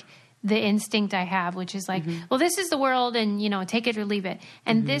that's like the instinct I have, which is like, well, this is the world and, take it or leave it.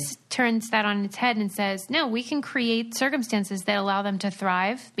 And this turns that on its head and says, no, we can create circumstances that allow them to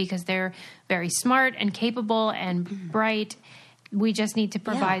thrive because they're very smart and capable and bright. We just need to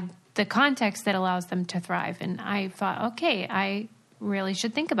provide the context that allows them to thrive. And I thought, okay, I really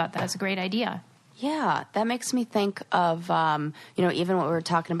should think about that. It's a great idea. Yeah, that makes me think of, even what we were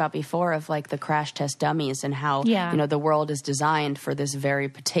talking about before of like the crash test dummies and how, the world is designed for this very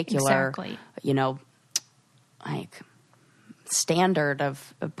particular, standard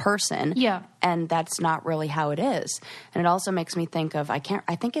of a person. Yeah. And that's not really how it is. And it also makes me think of, I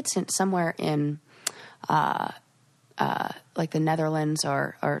think it's somewhere in, like the Netherlands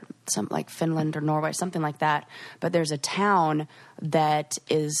or some like Finland or Norway, something like that. But there's a town that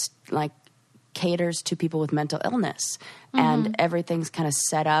is like, caters to people with mental illness, and everything's kind of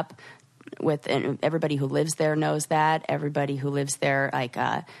set up with, and everybody who lives there knows that. Everybody who lives there, like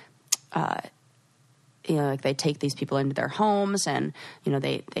they take these people into their homes, and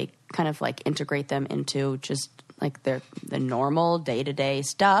they kind of like integrate them into just like the normal day-to-day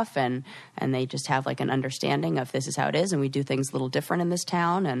stuff, and they just have like an understanding of this is how it is, and we do things a little different in this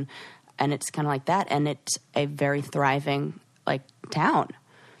town, and it's kind of like that, and it's a very thriving like town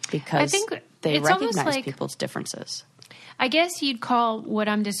because I think they recognize people's differences. I guess you'd call what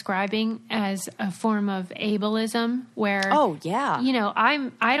I'm describing as a form of ableism where,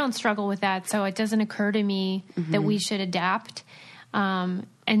 I don't struggle with that. So it doesn't occur to me that we should adapt.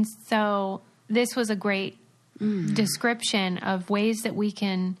 And so this was a great description of ways that we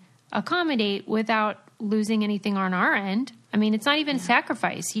can accommodate without losing anything on our end. I mean, it's not even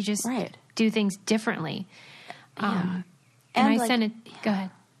sacrifice. You just do things differently. And I sent it. Go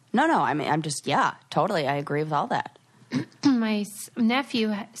ahead. No. I mean, I'm just, totally. I agree with all that. My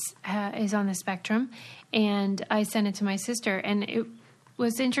nephew is on the spectrum, and I sent it to my sister, and it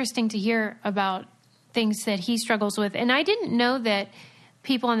was interesting to hear about things that he struggles with. And I didn't know that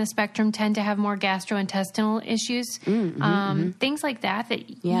people on the spectrum tend to have more gastrointestinal issues, things like that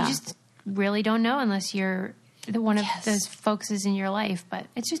you just really don't know unless you're one of those folks is in your life. But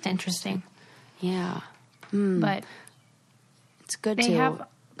it's just interesting. Yeah. But it's good to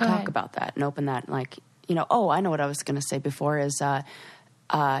talk about that and open that, like, I know what I was going to say before is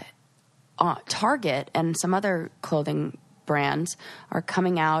Target and some other clothing brands are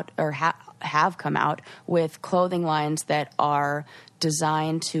coming out or have come out with clothing lines that are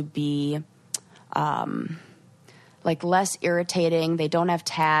designed to be like less irritating. They don't have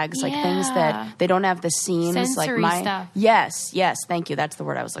tags, like things that they don't have the seams. Sensory like stuff. Yes, thank you. That's the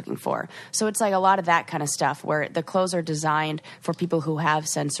word I was looking for. So it's like a lot of that kind of stuff where the clothes are designed for people who have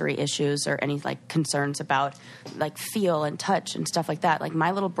sensory issues or any like concerns about like feel and touch and stuff like that. Like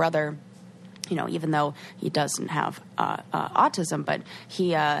my little brother, you know, even though he doesn't have autism, but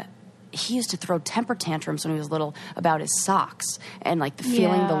he used to throw temper tantrums when he was little about his socks and like the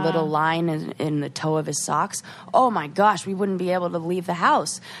feeling the little line in the toe of his socks. Oh my gosh, we wouldn't be able to leave the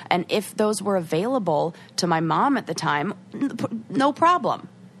house. And if those were available to my mom at the time, no problem.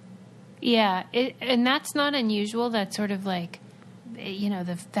 Yeah, and that's not unusual. That's sort of like, you know,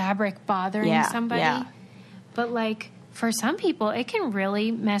 the fabric bothering somebody. Yeah. But like for some people, it can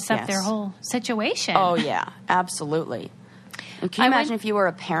really mess up their whole situation. Oh yeah, absolutely. And can you imagine if you were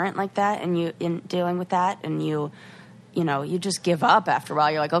a parent like that and you in dealing with that and you just give up after a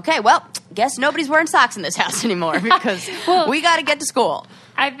while. You're like, okay, well, guess nobody's wearing socks in this house anymore because we got to get to school.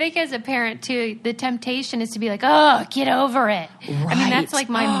 I think as a parent, too, the temptation is to be like, oh, get over it. Right. I mean, that's like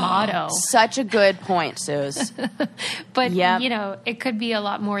my motto. Such a good point, Suze. But, you know, it could be a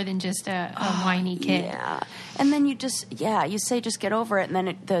lot more than just a whiny kid. Yeah. And then you say just get over it, and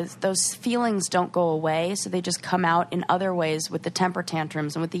then those feelings don't go away, so they just come out in other ways with the temper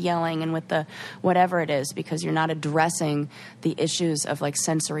tantrums and with the yelling and with the whatever it is, because you're not addressing the issues of like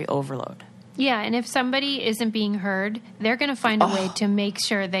sensory overload. Yeah, and if somebody isn't being heard, they're going to find a way to make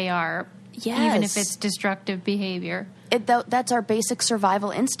sure they are, even if it's destructive behavior. That's our basic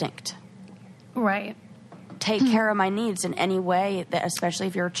survival instinct. Right. Take care of my needs in any way, especially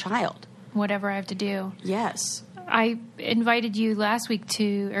if you're a child. Whatever I have to do. Yes. I invited you this week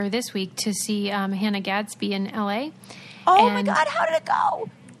to see Hannah Gadsby in L.A. Oh, my God. How did it go?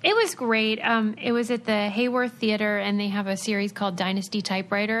 It was great. It was at the Hayworth Theater, and they have a series called Dynasty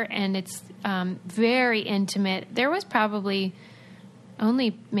Typewriter, and it's very intimate. There was probably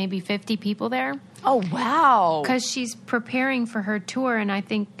only maybe 50 people there. Oh, wow. Because she's preparing for her tour, and I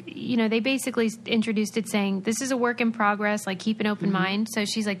think, you know, they basically introduced it saying, this is a work in progress, like keep an open mind. So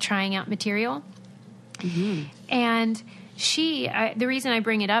she's like trying out material. Mm-hmm. And the reason I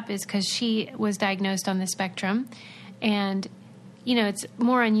bring it up is because she was diagnosed on the spectrum, and, you know, it's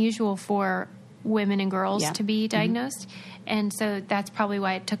more unusual for women and girls to be diagnosed. Mm-hmm. And so that's probably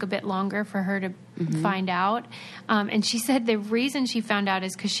why it took a bit longer for her to find out. And she said the reason she found out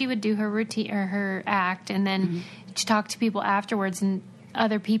is because she would do her routine or her act, and then she talked to people afterwards, and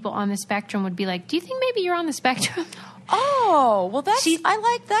other people on the spectrum would be like, do you think maybe you're on the spectrum? Oh, well, I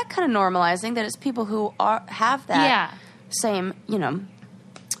like that kind of normalizing, that it's people who have that same, you know,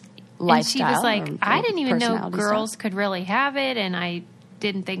 lifestyle. And she was like, I didn't even know girls could really have it, and I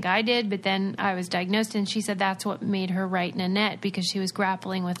didn't think I did, but then I was diagnosed, and she said that's what made her write Nanette, because she was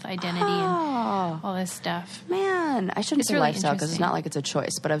grappling with identity and all this stuff. Man, I shouldn't say really lifestyle, because it's not like it's a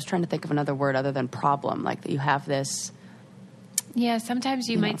choice, but I was trying to think of another word other than problem, like that you have this. Yeah, sometimes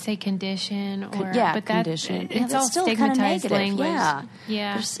you might say condition, or but condition. It's all still stigmatized language.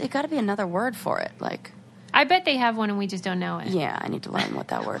 Yeah. It got to be another word for it, like. I bet they have one and we just don't know it. Yeah, I need to learn what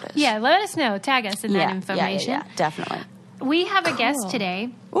that word is. Yeah, let us know. Tag us in that information. Yeah, definitely. We have a guest today.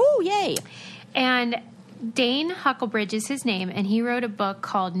 Ooh, yay. And Dane Hucklebridge is his name, and he wrote a book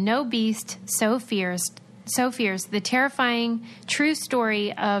called No Beast So Fierce, the terrifying true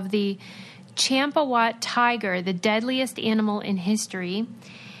story of the Champawat tiger, the deadliest animal in history.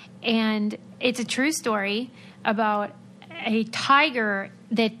 And it's a true story about a tiger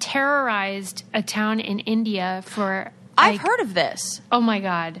that terrorized a town in India for... I've heard of this. Oh, my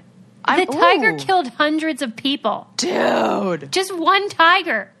God. The tiger killed hundreds of people. Dude. Just one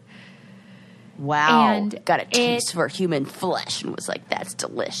tiger. Wow. And got a taste for human flesh and was like, that's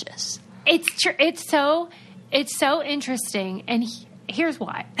delicious. It's so interesting. And here's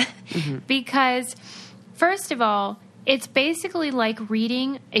why. Because, first of all, it's basically like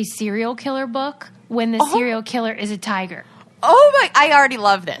reading a serial killer book when the serial killer is a tiger. Oh, my. I already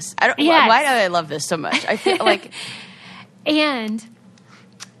love this. Why do I love this so much? I feel like... And...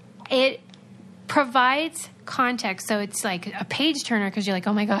 it provides context, so it's like a page turner because you're like,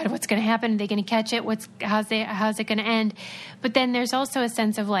 oh my God, what's going to happen? Are they going to catch it? How's it going to end? But then there's also a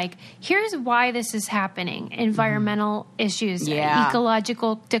sense of like, here's why this is happening: environmental issues,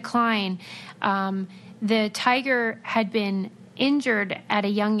 ecological decline. The tiger had been injured at a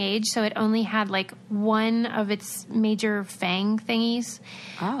young age, so it only had like one of its major fang thingies,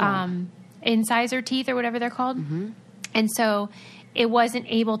 incisor teeth or whatever they're called, and so it wasn't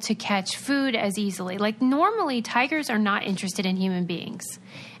able to catch food as easily. Like normally tigers are not interested in human beings.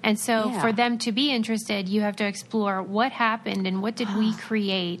 And so for them to be interested, you have to explore what happened and what did we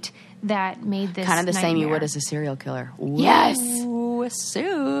create that made this kind of the nightmare. same you would as a serial killer. Yes. Ooh,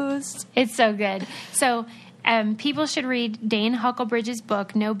 Suze. It's so good. So people should read Dane Huckelbridge's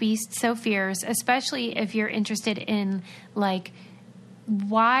book, No Beast So Fierce, especially if you're interested in like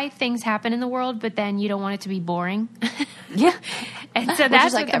why things happen in the world, but then you don't want it to be boring. Yeah. And so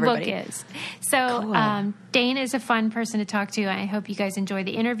that's like what the book is. So cool. Dane is a fun person to talk to. I hope you guys enjoy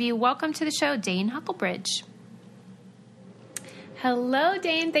the interview. Welcome to the show, Dane Huckelbridge. Hello,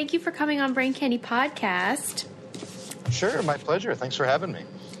 Dane. Thank you for coming on Brain Candy Podcast. Sure, my pleasure. Thanks for having me.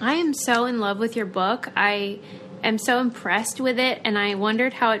 I am so in love with your book. I am so impressed with it, and I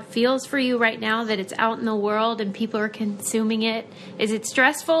wondered how it feels for you right now that it's out in the world and people are consuming it. Is it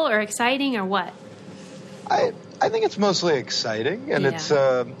stressful or exciting or what? I think it's mostly exciting, and it's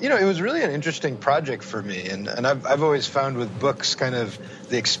it was really an interesting project for me, and I've always found with books kind of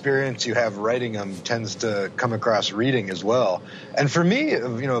the experience you have writing them tends to come across reading as well. And for me,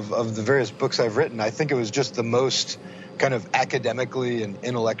 of the various books I've written, I think it was just the most kind of academically and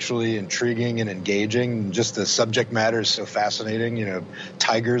intellectually intriguing and engaging. Just the subject matter is so fascinating.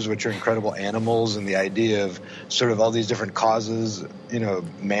 Tigers, which are incredible animals, and the idea of sort of all these different causes,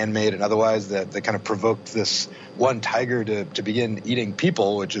 man-made and otherwise, that kind of provoked this one tiger to begin eating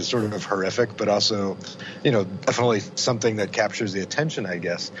people, which is sort of horrific, but also, definitely something that captures the attention, I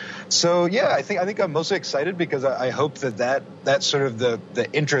guess. So yeah, I think I'm mostly excited because I hope that's sort of the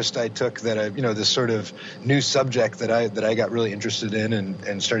interest I took, that this sort of new subject that I got really interested in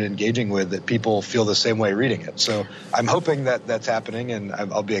and started engaging with, that people feel the same way reading it. So I'm hoping that that's happening, and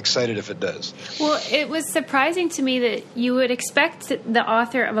I'll be excited if it does. Well, it was surprising to me that you would expect the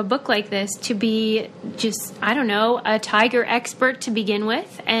author of a book like this to be just, I don't know, a tiger expert to begin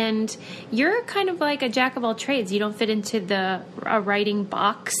with, and you're kind of like a jack of all trades. You don't fit into a writing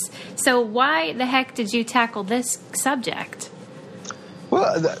box. So why the heck did you tackle this subject?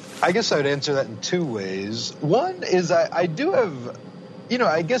 Well, I guess I would answer that in two ways. One is I do have,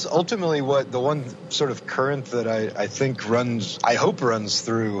 I guess ultimately what the one sort of current that I think I hope runs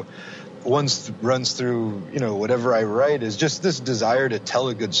through whatever I write is just this desire to tell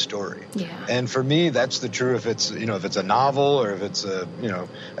a good story. Yeah. And for me, that's the true if it's a novel, or if it's a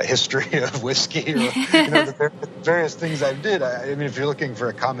history of whiskey, or the various things I did. I mean, if you're looking for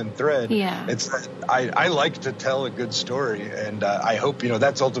a common thread, it's I like to tell a good story, and I hope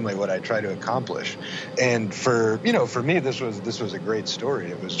that's ultimately what I try to accomplish. And for me, this was a great story.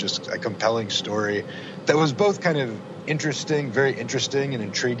 It was just a compelling story that was both kind of very interesting and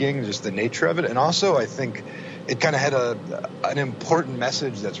intriguing, just the nature of it. And also, I think it kind of had an important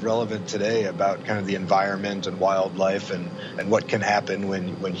message that's relevant today about kind of the environment and wildlife and what can happen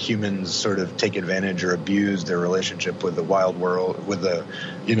when humans sort of take advantage or abuse their relationship with the wild world, with the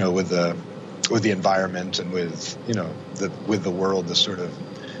environment, and with the world, the sort of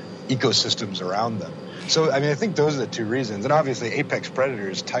ecosystems around them. So, I mean, I think those are the two reasons. And obviously, apex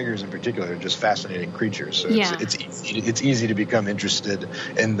predators, tigers in particular, are just fascinating creatures. So it's easy to become interested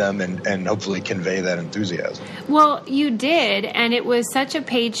in them and hopefully convey that enthusiasm. Well, you did, and it was such a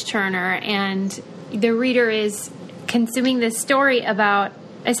page-turner, and the reader is consuming this story about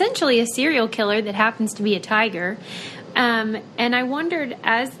essentially a serial killer that happens to be a tiger. And I wondered,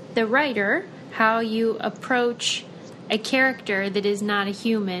 as the writer, how you approach a character that is not a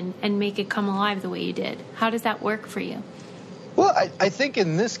human and make it come alive the way you did. How does that work for you? Well, I think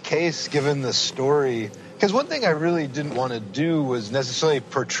in this case, given the story, because one thing I really didn't want to do was necessarily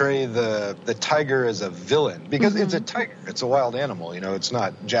portray the tiger as a villain, because it's a tiger, it's a wild animal, it's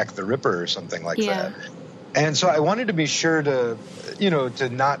not Jack the Ripper or something like that. And so I wanted to be sure to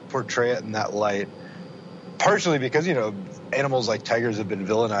not portray it in that light, partially because, animals like tigers have been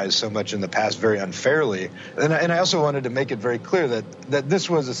villainized so much in the past very unfairly. And I also wanted to make it very clear that this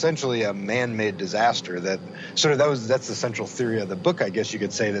was essentially a man-made disaster, that's the central theory of the book, I guess you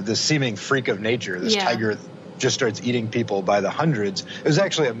could say, that this seeming freak of nature, this tiger just starts eating people by the hundreds, it was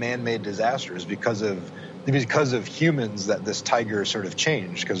actually a man-made disaster. It's because of humans that this tiger sort of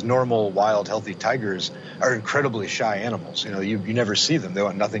changed, because normal, wild, healthy tigers are incredibly shy animals. You never see them. They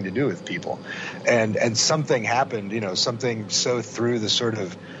want nothing to do with people. And something happened, something so threw the sort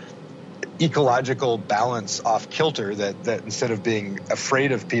of ecological balance off kilter that instead of being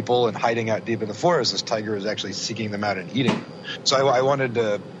afraid of people and hiding out deep in the forest, this tiger was actually seeking them out and eating them. So I wanted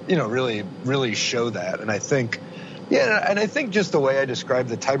to, really, really show that. And I think just the way I described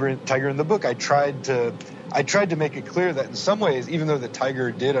the tiger in the book, I tried to I tried to make it clear that in some ways, even though the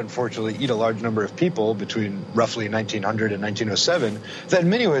tiger did unfortunately eat a large number of people between roughly 1900 and 1907, that in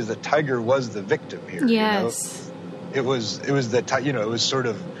many ways the tiger was the victim here. Yes. It was the it was sort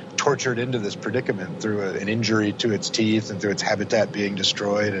of tortured into this predicament through an injury to its teeth and through its habitat being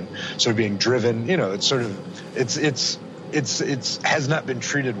destroyed and sort of being driven. It's sort of it's has not been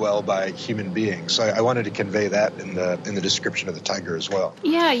treated well by human beings. So I wanted to convey that in the description of the tiger as well.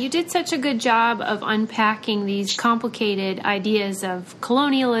 Yeah, you did such a good job of unpacking these complicated ideas of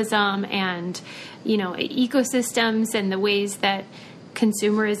colonialism and, ecosystems and the ways that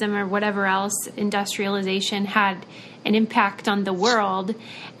consumerism or whatever else, industrialization, had an impact on the world.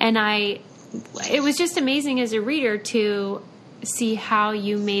 And it was just amazing as a reader to see how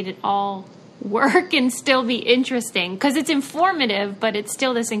you made it all work and still be interesting, because it's informative, but it's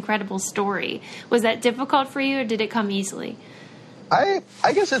still this incredible story. Was that difficult for you, or did it come easily? I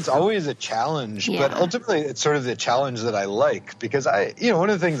guess it's always a challenge, but ultimately it's sort of the challenge that I like, because one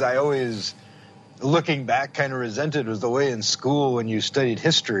of the things I always, looking back, kind of resented was the way in school when you studied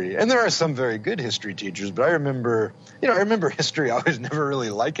history, and there are some very good history teachers, but I remember history always never really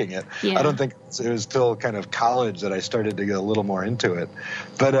liking it. Yeah. I don't think it was till kind of college that I started to get a little more into it.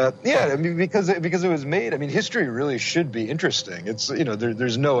 But because it was made, history really should be interesting. It's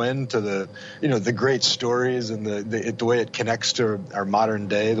there's no end to the great stories and the way it connects to our modern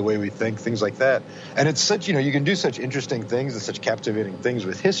day, the way we think, things like that. And it's such you can do such interesting things and such captivating things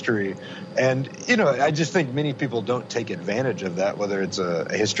with history, and I just think many people don't take advantage of that, whether it's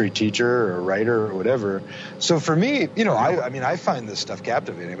a history teacher or a writer or whatever. So for me, I find this stuff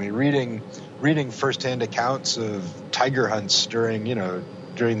captivating. Reading firsthand accounts of tiger hunts during the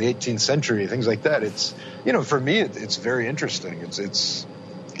 18th century, things like that. It's, for me, it's very interesting. It's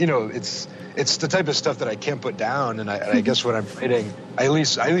the type of stuff that I can't put down. And I guess when I'm writing, I at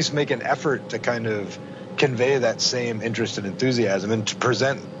least make an effort to kind of convey that same interest and enthusiasm, and to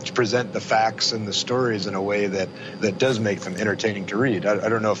present the facts and the stories in a way that does make them entertaining to read. I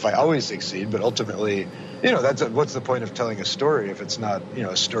don't know if I always succeed, but ultimately, what's the point of telling a story if it's not,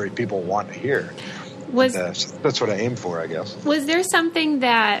 a story people want to hear? That's what I aim for, I guess. Was there something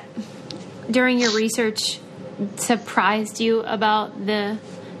that during your research surprised you about the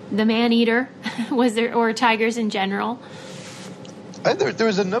man-eater? Or tigers in general? There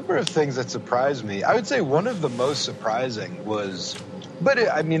was a number of things that surprised me. I would say one of the most surprising was,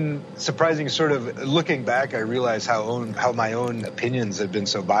 surprising sort of looking back, I realized how my own opinions had been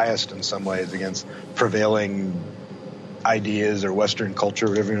so biased in some ways against prevailing ideas or Western culture,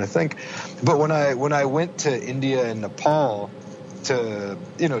 whatever you want to think. But when I went to India and Nepal to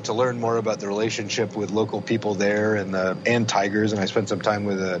learn more about the relationship with local people there and tigers, and I spent some time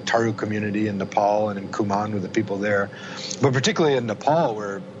with a Taru community in Nepal and in Kumaon with the people there, but particularly in Nepal,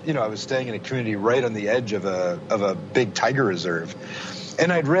 where I was staying in a community right on the edge of a big tiger reserve,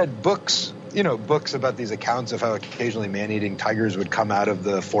 and I'd read books about these accounts of how occasionally man-eating tigers would come out of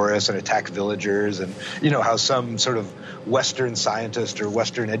the forest and attack villagers, and how some sort of Western scientist or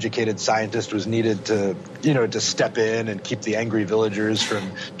Western educated scientist was needed to step in and keep the angry villagers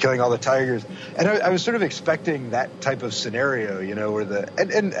from killing all the tigers. And I was sort of expecting that type of scenario, where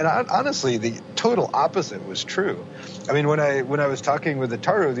and honestly, the total opposite was true. When I was talking with the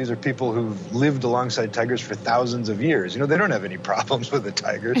Taru, these are people who've lived alongside tigers for thousands of years. They don't have any problems with the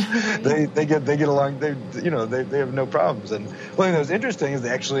tigers. They get along. They have no problems. And one thing that was interesting is they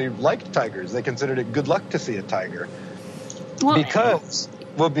actually liked tigers. They considered it good luck to see a tiger,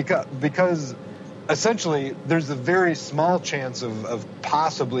 because essentially there's a very small chance of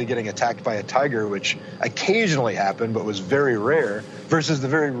possibly getting attacked by a tiger, which occasionally happened but was very rare, versus the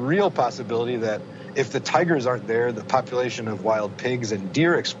very real possibility that if the tigers aren't there, the population of wild pigs and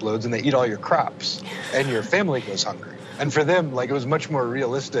deer explodes and they eat all your crops and your family goes hungry. And for them, it was much more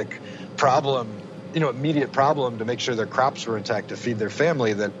realistic problem, immediate problem to make sure their crops were intact to feed their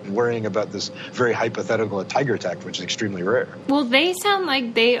family than worrying about this very hypothetical tiger attack, which is extremely rare. Well, they sound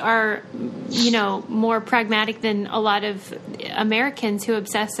like they are, more pragmatic than a lot of Americans who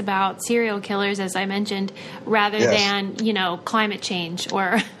obsess about serial killers, as I mentioned, rather than, climate change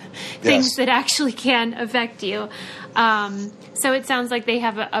or things that actually can affect you. So it sounds like they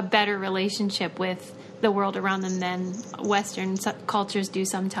have a better relationship with the world around them than Western cultures do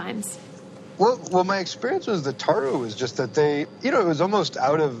sometimes. Well, my experience was the Taru was just that they, it was almost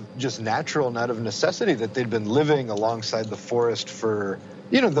out of just natural and out of necessity that they'd been living alongside the forest for,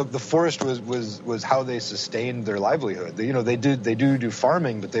 the forest was how they sustained their livelihood. They do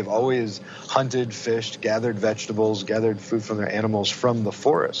farming, but they've always hunted, fished, gathered vegetables, gathered food from their animals from the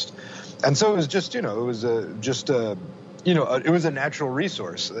forest. And so it was just, it was a natural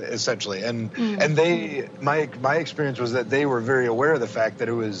resource essentially, and my experience was that they were very aware of the fact that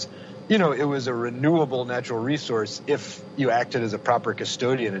it was a renewable natural resource if you acted as a proper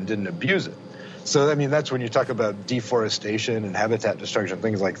custodian and didn't abuse it. So I mean, that's when you talk about deforestation and habitat destruction,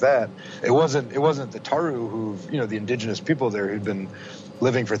 things like that. It wasn't the Taru who the indigenous people there who'd been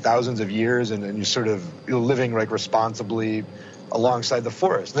living for thousands of years and you sort of living like responsibly alongside the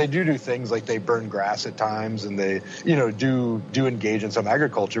forest. They do things like they burn grass at times and they, do engage in some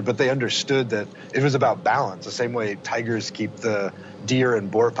agriculture, but they understood that it was about balance. The same way tigers keep the deer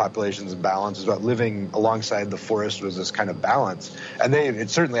and boar populations in balance is about living alongside the forest was this kind of balance. And I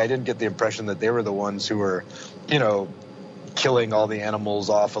didn't get the impression that they were the ones who were, killing all the animals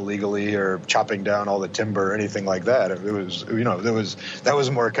off illegally or chopping down all the timber or anything like that. It was, that was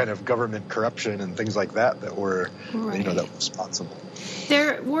more kind of government corruption and things like that were, that were responsible.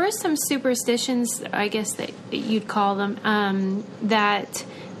 There were some superstitions, I guess that you'd call them, that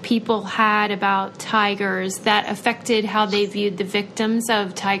people had about tigers that affected how they viewed the victims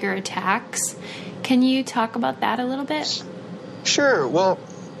of tiger attacks. Can you talk about that a little bit? Sure. Well,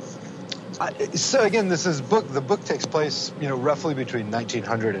 so again, the book takes place, roughly between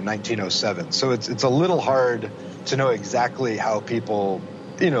 1900 and 1907. So it's a little hard to know exactly how people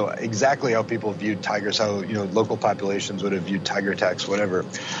viewed tigers, how, local populations would have viewed tiger attacks, whatever.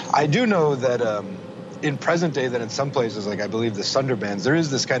 I do know that in present day that in some places, like I believe the Sundarbans, there is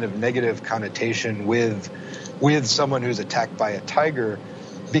this kind of negative connotation with someone who's attacked by a tiger,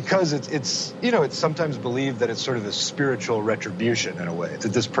 because it's sometimes believed that it's sort of a spiritual retribution in a way,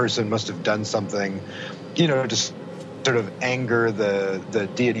 that this person must have done something, to sort of anger the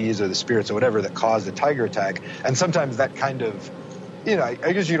deities or the spirits or whatever that caused the tiger attack. And sometimes that kind of,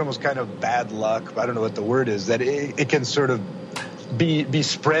 I guess you'd almost kind of bad luck, I don't know what the word is, that it can sort of be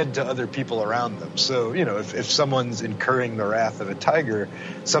spread to other people around them. So, if someone's incurring the wrath of a tiger,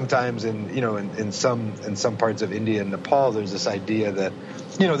 sometimes in some parts of India and Nepal, there's this idea that,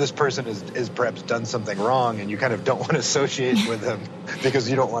 this person is perhaps done something wrong and you kind of don't want to associate with them because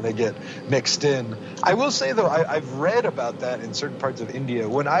you don't want to get mixed in. I will say, though, I've read about that in certain parts of India.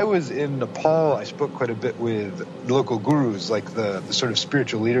 When I was in Nepal, I spoke quite a bit with local gurus, like the sort of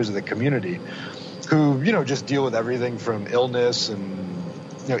spiritual leaders of the community, who, just deal with everything from illness and,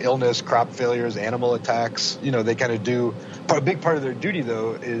 crop failures, animal attacks. They kind of do. A big part of their duty,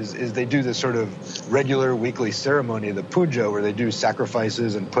 though, is they do this sort of regular weekly ceremony, the puja, where they do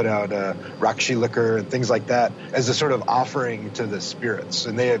sacrifices and put out rakshi liquor and things like that as a sort of offering to the spirits.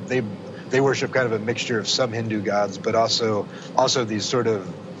 And they worship kind of a mixture of some Hindu gods, but also these sort of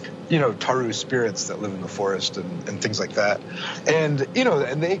Taru spirits that live in the forest and things like that. And,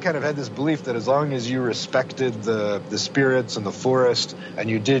 and they kind of had this belief that as long as you respected the spirits and the forest and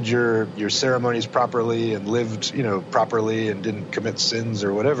you did your ceremonies properly and lived, properly and didn't commit sins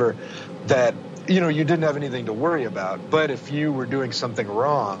or whatever, that, you didn't have anything to worry about. But if you were doing something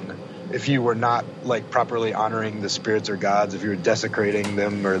wrong, if you were not properly honoring the spirits or gods, if you were desecrating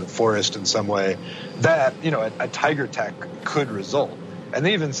them or the forest in some way, that, a tiger attack could result. And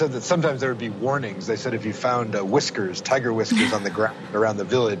they even said that sometimes there would be warnings. They said if you found tiger whiskers on the ground around the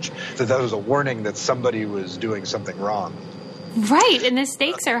village, that was a warning that somebody was doing something wrong. Right, and the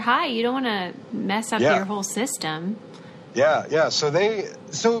stakes are high. You don't want to mess up your whole system. Yeah.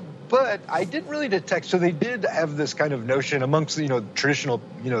 But I didn't really detect. So they did have this kind of notion amongst traditional,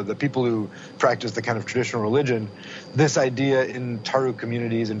 the people who practice the kind of traditional religion, this idea in Taru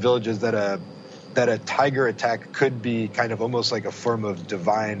communities and villages that a tiger attack could be kind of almost like a form of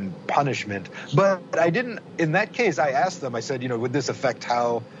divine punishment. But I didn't, in that case, I asked them, I said, would this affect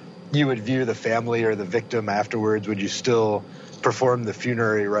how you would view the family or the victim afterwards? Would you still perform the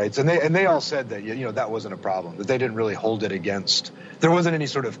funerary rites? And they all said that, that wasn't a problem, that they didn't really hold it against, there wasn't any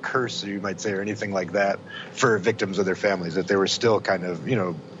sort of curse, you might say, or anything like that for victims or their families, that they were still kind of,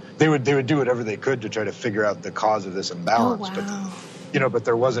 they would do whatever they could to try to figure out the cause of this imbalance. Oh, wow. But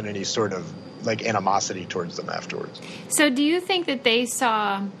there wasn't any sort of animosity towards them afterwards. So do you think that they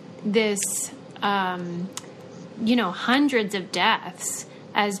saw this, hundreds of deaths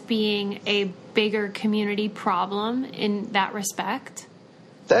as being a bigger community problem in that respect?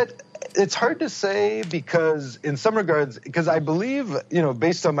 That it's hard to say, because in some regards, because I believe,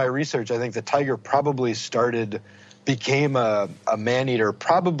 based on my research, I think the tiger probably started became a man-eater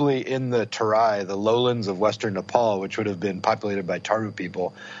probably in the Terai, the lowlands of western Nepal, which would have been populated by Taru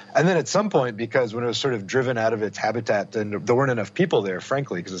people. And then at some point, because when it was sort of driven out of its habitat, and there weren't enough people there,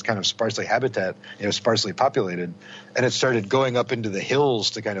 frankly, because it's kind of sparsely sparsely populated, and it started going up into the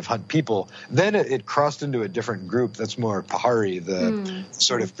hills to kind of hunt people, then it crossed into a different group that's more Pahari, the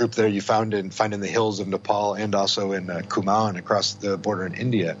sort of group there you find in the hills of Nepal and also in Kumaon across the border in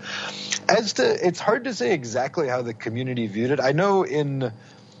India. It's hard to say exactly how the community viewed it. I know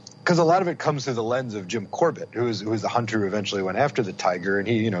because a lot of it comes through the lens of Jim Corbett, who was the hunter who eventually went after the tiger, and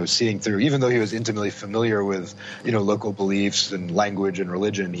he, seeing through, even though he was intimately familiar with, local beliefs and language and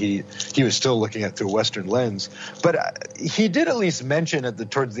religion, he was still looking at through a Western lens. But he did at least mention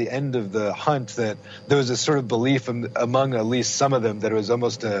towards the end of the hunt that there was a sort of belief among at least some of them that it was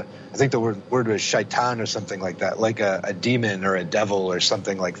almost I think the word was shaitan or something like that, like a demon or a devil or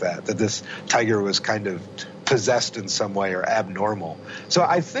something like that this tiger was kind of possessed in some way or abnormal. So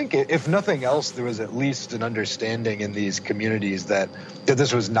I think if nothing else, there was at least an understanding in these communities that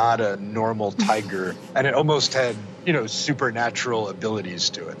this was not a normal tiger, and it almost had, supernatural abilities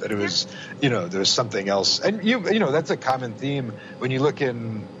to it, that it was, there was something else. And that's a common theme when you look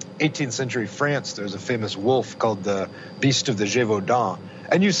in 18th century France. There's a famous wolf called the Beast of the Gévaudan.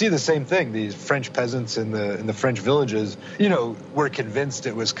 And you see the same thing. These French peasants in the French villages, were convinced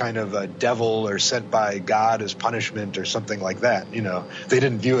it was kind of a devil or sent by God as punishment or something like that. They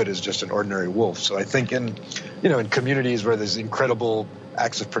didn't view it as just an ordinary wolf. So I think in communities where there's incredible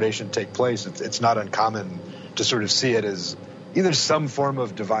acts of predation take place, it's not uncommon to sort of see it as either some form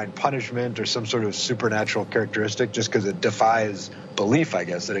of divine punishment or some sort of supernatural characteristic, just because it defies belief, I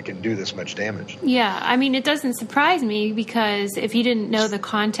guess, that it can do this much damage. Yeah, I mean, it doesn't surprise me, because if you didn't know the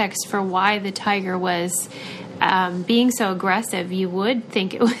context for why the tiger was being so aggressive, you would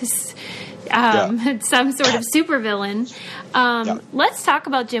think it was some sort of supervillain. Let's talk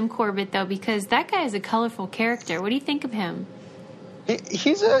about Jim Corbett, though, because that guy is a colorful character. What do you think of him?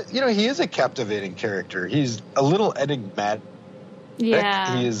 He is a captivating character. He's a little enigmatic.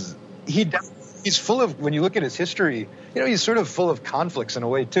 Yeah. He's full of, when you look at his history, he's sort of full of conflicts in a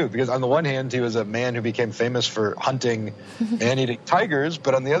way too, because on the one hand, he was a man who became famous for hunting and eating tigers,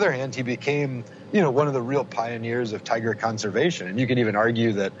 but on the other hand, he became, one of the real pioneers of tiger conservation. And you can even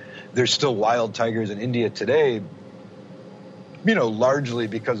argue that there's still wild tigers in India today, largely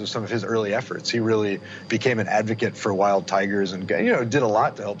because of some of his early efforts. He really became an advocate for wild tigers and, did a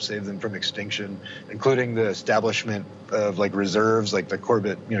lot to help save them from extinction, including the establishment of reserves like the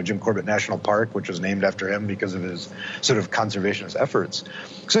Corbett, Jim Corbett National Park, which was named after him because of his sort of conservationist efforts.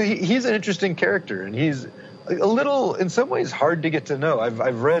 So he's an interesting character, and he's a little, in some ways, hard to get to know.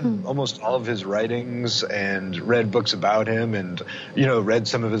 I've read almost all of his writings and read books about him and, read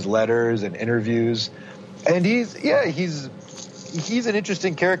some of his letters and interviews. And he's an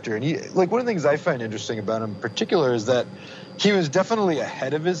interesting character. And one of the things I find interesting about him in particular is that he was definitely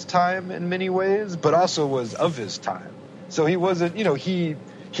ahead of his time in many ways, but also was of his time. So he wasn't,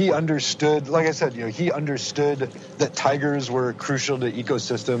 he understood, like I said, he understood that tigers were crucial to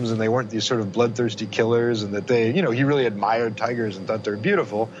ecosystems and they weren't these sort of bloodthirsty killers, and that they, he really admired tigers and thought they were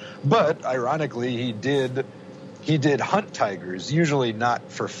beautiful. But ironically, he did hunt tigers, usually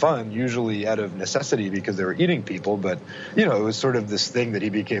not for fun, usually out of necessity because they were eating people. But, it was sort of this thing that he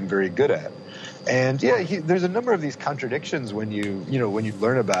became very good at. And there's a number of these contradictions when you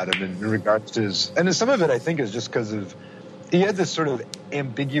learn about him in regards to his, and some of it I think is just because of, he had this sort of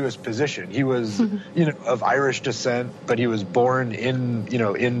ambiguous position. He was, of Irish descent, but he was born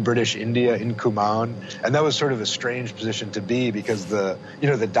in British India, in Kumaon. And that was sort of a strange position to be, because the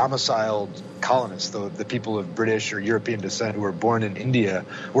domiciled colonists, the people of British or European descent who were born in India,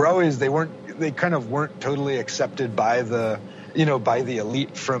 they kind of weren't totally accepted by the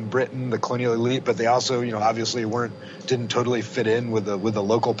elite from Britain, the colonial elite, but they also, obviously didn't totally fit in with the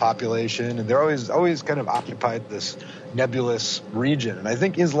local population, and they're always kind of occupied this nebulous region. And I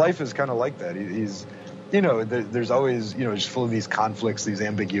think his life is kind of like that. He's, there's always, just full of these conflicts, these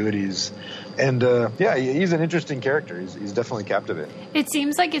ambiguities, and he's an interesting character. He's definitely captivating. It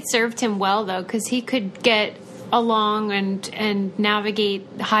seems like it served him well, though, because he could get along and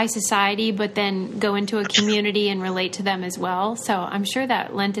navigate high society, but then go into a community and relate to them as well. So I'm sure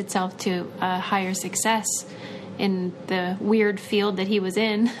that lent itself to a higher success in the weird field that he was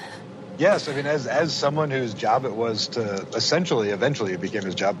in. Yes, I mean, as someone whose job it was to eventually it became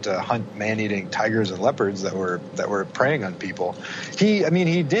his job to hunt man-eating tigers and leopards that were preying on people.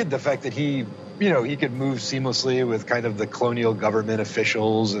 The fact that he he could move seamlessly with kind of the colonial government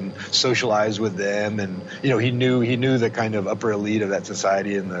officials and socialize with them. And, he knew the kind of upper elite of that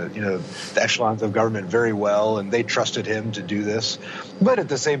society and the echelons of government very well. And they trusted him to do this. But at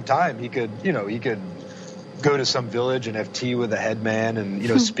the same time, he could go to some village and have tea with the headman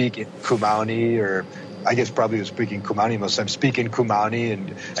and, speak in Kumani, or I guess probably was speaking Kumani most of the time, speak in Kumani,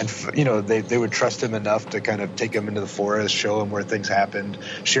 and they would trust him enough to kind of take him into the forest, show him where things happened,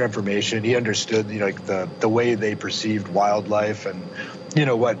 share information. He understood, the way they perceived wildlife and,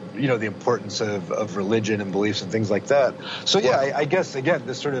 the importance of religion and beliefs and things like that. So, yeah, I guess, again,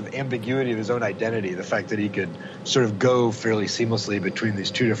 this sort of ambiguity of his own identity, the fact that he could sort of go fairly seamlessly between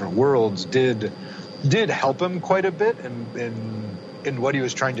these two different worlds did help him quite a bit in what he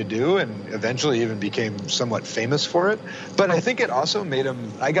was trying to do, and eventually even became somewhat famous for it. But I think it also made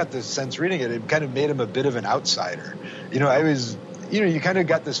him, I got this sense reading it kind of made him a bit of an outsider. You kind of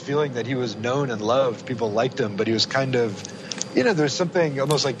got this feeling that he was known and loved. People liked him, but he was kind of, there's something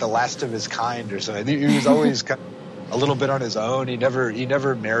almost like the last of his kind or something. He was always kind of a little bit on his own. He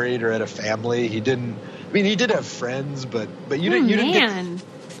never married or had a family. He did have friends, but you didn't get...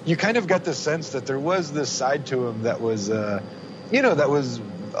 You kind of got the sense that there was this side to him that was, that was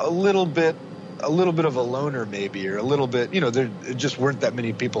a little bit of a loner maybe, or a little bit, there just weren't that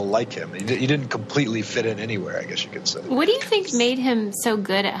many people like him. He didn't completely fit in anywhere, I guess you could say. What do you think made him so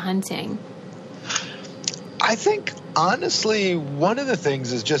good at hunting? I think, honestly, one of the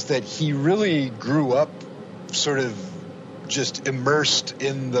things is just that he really grew up sort of just immersed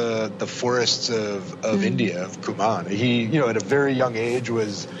in the forests of India, of Kuman. He, at a very young age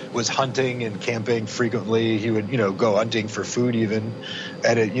was hunting and camping frequently. He would, go hunting for food even.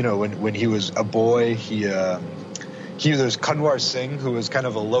 When he was a boy, there's Kanwar Singh, who was kind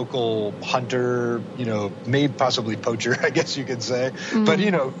of a local hunter, maybe possibly poacher, I guess you could say. Mm-hmm. But,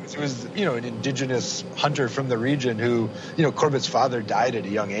 he was, an indigenous hunter from the region who, Corbett's father died at a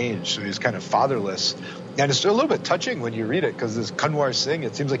young age, so he was kind of fatherless. And it's a little bit touching when you read it, because this Kanwar Singh,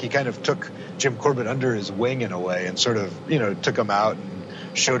 it seems like he kind of took Jim Corbett under his wing in a way and sort of, took him out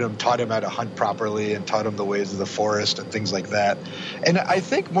and taught him how to hunt properly and taught him the ways of the forest and things like that. And I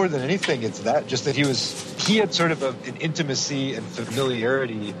think more than anything, it's that, just that he had sort of an intimacy and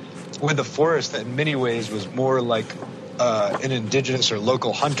familiarity with the forest that in many ways was more like an indigenous or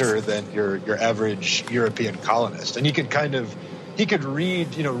local hunter than your average European colonist. And he could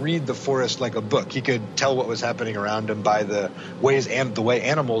read the forest like a book. He could tell what was happening around him by the way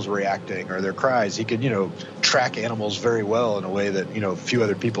animals were reacting or their cries. He could, track animals very well in a way that, few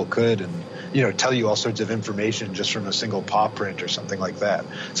other people could, and, tell you all sorts of information just from a single paw print or something like that.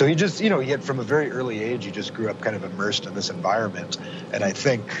 So he just, he had, from a very early age, he just grew up kind of immersed in this environment. And I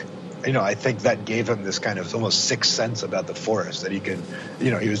think that gave him this kind of almost sixth sense about the forest, that he could,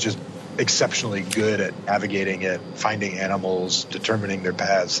 he was just exceptionally good at navigating it, finding animals, determining their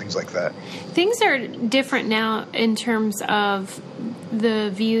paths, things like that. Things are different now in terms of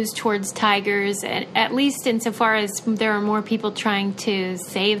the views towards tigers, and at least insofar as there are more people trying to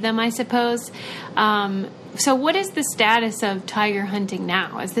save them, I suppose. So what is the status of tiger hunting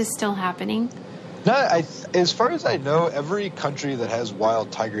now? Is this still happening? No, as far as I know, every country that has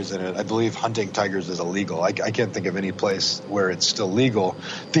wild tigers in it, I believe hunting tigers is illegal. I can't think of any place where it's still legal.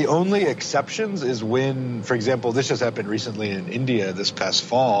 The only exceptions is when, for example, this just happened recently in India this past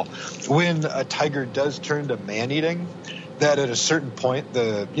fall, when a tiger does turn to man-eating, that at a certain point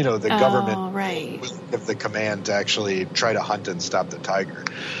the government will give the command to actually try to hunt and stop the tiger.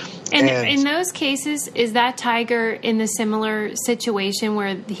 And in those cases, is that tiger in the similar situation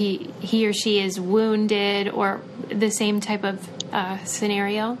where he or she is wounded, or the same type of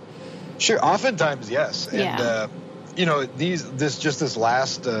scenario? Sure, oftentimes yes. Yeah. And this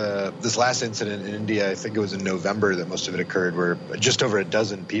last incident in India, I think it was in November that most of it occurred, where just over a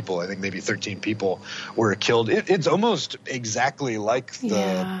dozen people, I think maybe 13 people, were killed. It's almost exactly like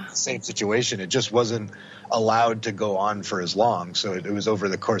the same situation. It just wasn't allowed to go on for as long. So it was over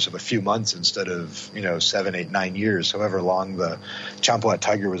the course of a few months instead of, 7, 8, 9 years, however long the Champawat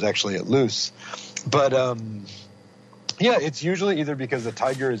tiger was actually at loose. But, it's usually either because the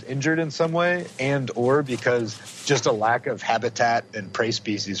tiger is injured in some way or because just a lack of habitat and prey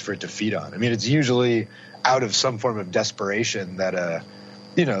species for it to feed on. I mean, it's usually out of some form of desperation that a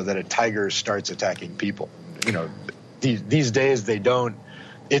tiger starts attacking people. These days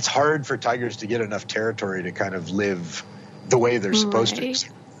it's hard for tigers to get enough territory to kind of live the way they're supposed to. It's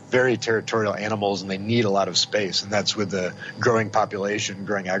very territorial animals, and they need a lot of space. And that's with the growing population,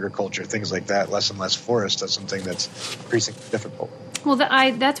 growing agriculture, things like that, less and less forest. That's something that's increasingly difficult. Well,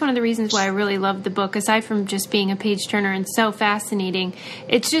 that's one of the reasons why I really love the book, aside from just being a page turner and so fascinating.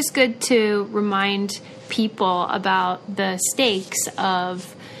 It's just good to remind people about the stakes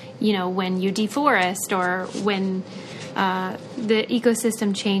of, when you deforest or when the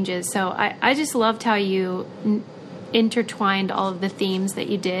ecosystem changes. So I just loved how you intertwined all of the themes that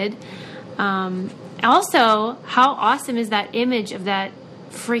you did. Also, how awesome is that image of that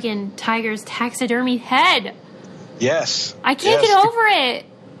freaking tiger's taxidermy head? Yes. I can't get over it.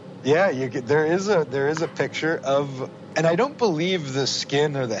 Yeah, there is a picture of, and I don't believe the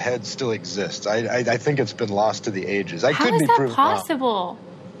skin or the head still exists. I think it's been lost to the ages. How is that possible?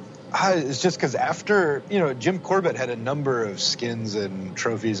 It's just because after, Jim Corbett had a number of skins and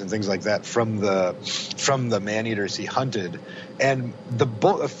trophies and things like that from the man-eaters he hunted. And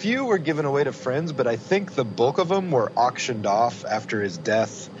a few were given away to friends, but I think the bulk of them were auctioned off after his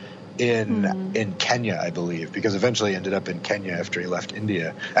death in Kenya, I believe, because eventually he ended up in Kenya after he left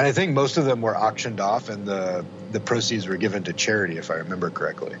India. And I think most of them were auctioned off and the proceeds were given to charity, if I remember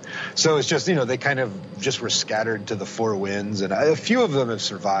correctly. So it's just, they kind of just were scattered to the four winds. And a few of them have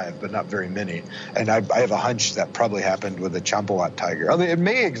survived, but not very many. And I have a hunch that probably happened with the Champawat tiger. Although it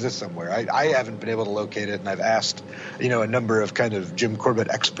may exist somewhere. I haven't been able to locate it, and I've asked, a number of kind of Jim Corbett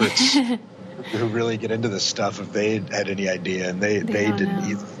experts who really get into this stuff if they had any idea, and they didn't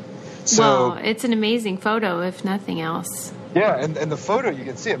either. So, it's an amazing photo, if nothing else. Yeah, and the photo you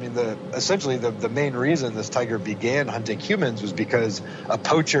can see, essentially the main reason this tiger began hunting humans was because a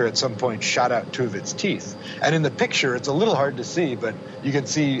poacher at some point shot out two of its teeth. And in the picture, it's a little hard to see, but you can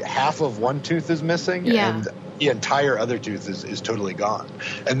see half of one tooth is missing, and the entire other tooth is totally gone.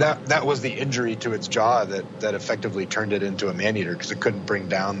 And that was the injury to its jaw that effectively turned it into a man-eater, because it couldn't bring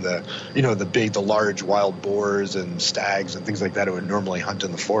down the large wild boars and stags and things like that it would normally hunt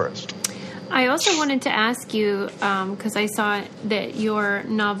in the forest. I also wanted to ask you, because I saw that your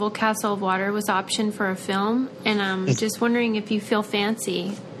novel Castle of Water was optioned for a film, and I'm just wondering if you feel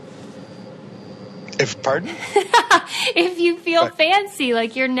fancy. Pardon? If you feel fancy,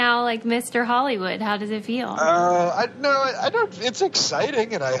 like you're now like Mr. Hollywood, how does it feel? I don't. It's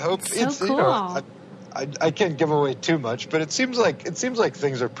exciting, and I hope it's so cool. I can't give away too much, but it seems like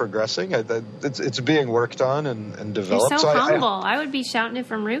things are progressing. It's being worked on and developed. You're so humble. I would be shouting it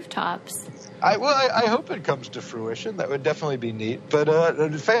from rooftops. I hope it comes to fruition. That would definitely be neat. But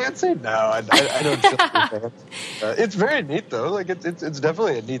fancy? No, I don't feel fancy. It's very neat though. Like it's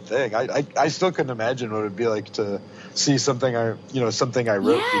definitely a neat thing. I still couldn't imagine what it would be like to see something I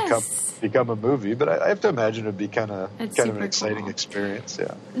wrote become a movie. But I have to imagine it would be kind of an exciting experience.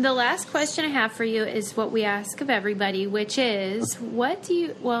 Yeah. The last question I have for you is what we ask of everybody, which is, I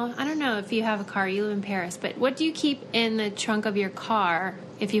don't know if you have a car. You live in Paris, but what do you keep in the trunk of your car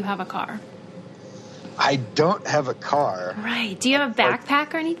if you have a car? I don't have a car. Right. Do you have a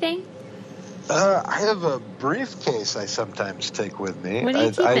backpack or anything? I have a briefcase I sometimes take with me. What do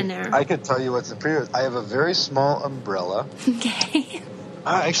you keep in there? I can tell you what's in here. I have a very small umbrella. Okay.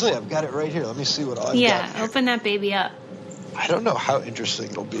 Actually, I've got it right here. Let me see what I've got. Yeah, open that baby up. I don't know how interesting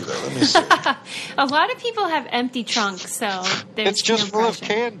it'll be, though. Let me see. A lot of people have empty trunks, so it's just full of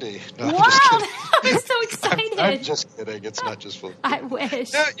candy. No, wow, I'm so excited. I'm just kidding. It's not just full of candy. I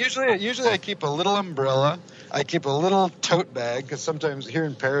wish. No, usually I keep a little umbrella. I keep a little tote bag, because sometimes here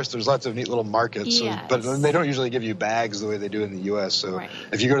in Paris there's lots of neat little markets. Yes. But they don't usually give you bags the way they do in the U.S. So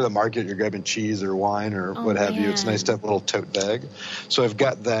if you go to the market, you're grabbing cheese or wine or what have you. It's nice to have a little tote bag. So I've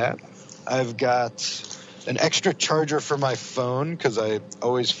got that. I've got an extra charger for my phone, because I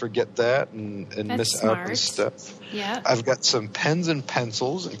always forget that and miss out on stuff. Yeah. I've got some pens and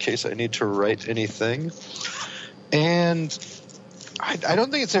pencils in case I need to write anything. And I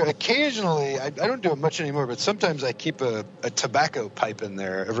don't think it's there. Occasionally, I don't do it much anymore, but sometimes I keep a tobacco pipe in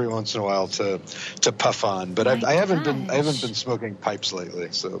there every once in a while to puff on. But I haven't been smoking pipes lately.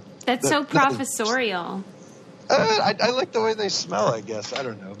 So that's so professorial. I like the way they smell, I guess. I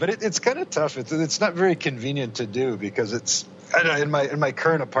don't know, but it's kind of tough. It's not very convenient to do, because it's, I don't know, in my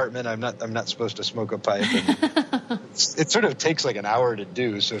current apartment, I'm not supposed to smoke a pipe. And it sort of takes like an hour to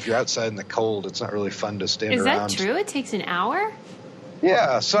do. So if you're outside in the cold, it's not really fun to stand around. Is that true? It takes an hour?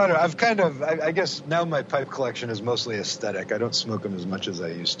 Yeah. So I guess now my pipe collection is mostly aesthetic. I don't smoke them as much as I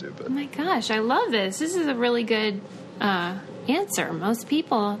used to. But oh my gosh, I love this. This is a really good answer. Most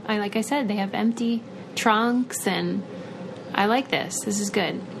people, like I said, they have empty trunks, and I like this. This is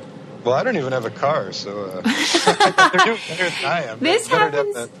good. Well, I don't even have a car, so they're doing better than I am.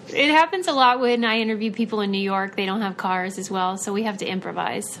 It happens a lot when I interview people in New York. They don't have cars as well, so we have to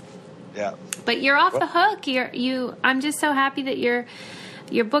improvise. Yeah. But you're off the hook. I'm just so happy that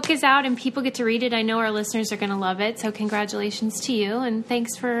your book is out and people get to read it. I know our listeners are going to love it. So congratulations to you. And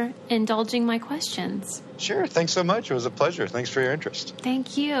thanks for indulging my questions. Sure. Thanks so much. It was a pleasure. Thanks for your interest.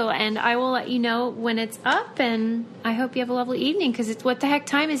 Thank you. And I will let you know when it's up. And I hope you have a lovely evening because it's, what the heck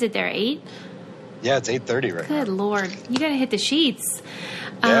time is it there? 8? Yeah, it's 8:30 right now. Good Lord. You got to hit the sheets.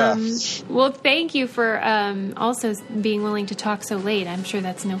 Yeah. Well, thank you for also being willing to talk so late. I'm sure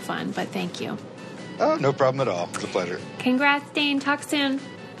that's no fun, but thank you. Oh, no problem at all. It's a pleasure. Congrats, Dane. Talk soon.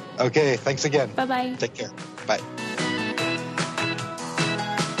 Okay, thanks again. Bye-bye. Take care. Bye.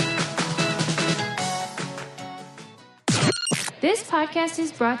 This podcast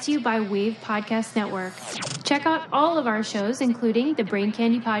is brought to you by Wave Podcast Network. Check out all of our shows, including the Brain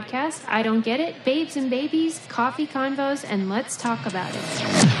Candy Podcast, I Don't Get It, Babes and Babies, Coffee Convos, and Let's Talk About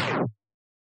It.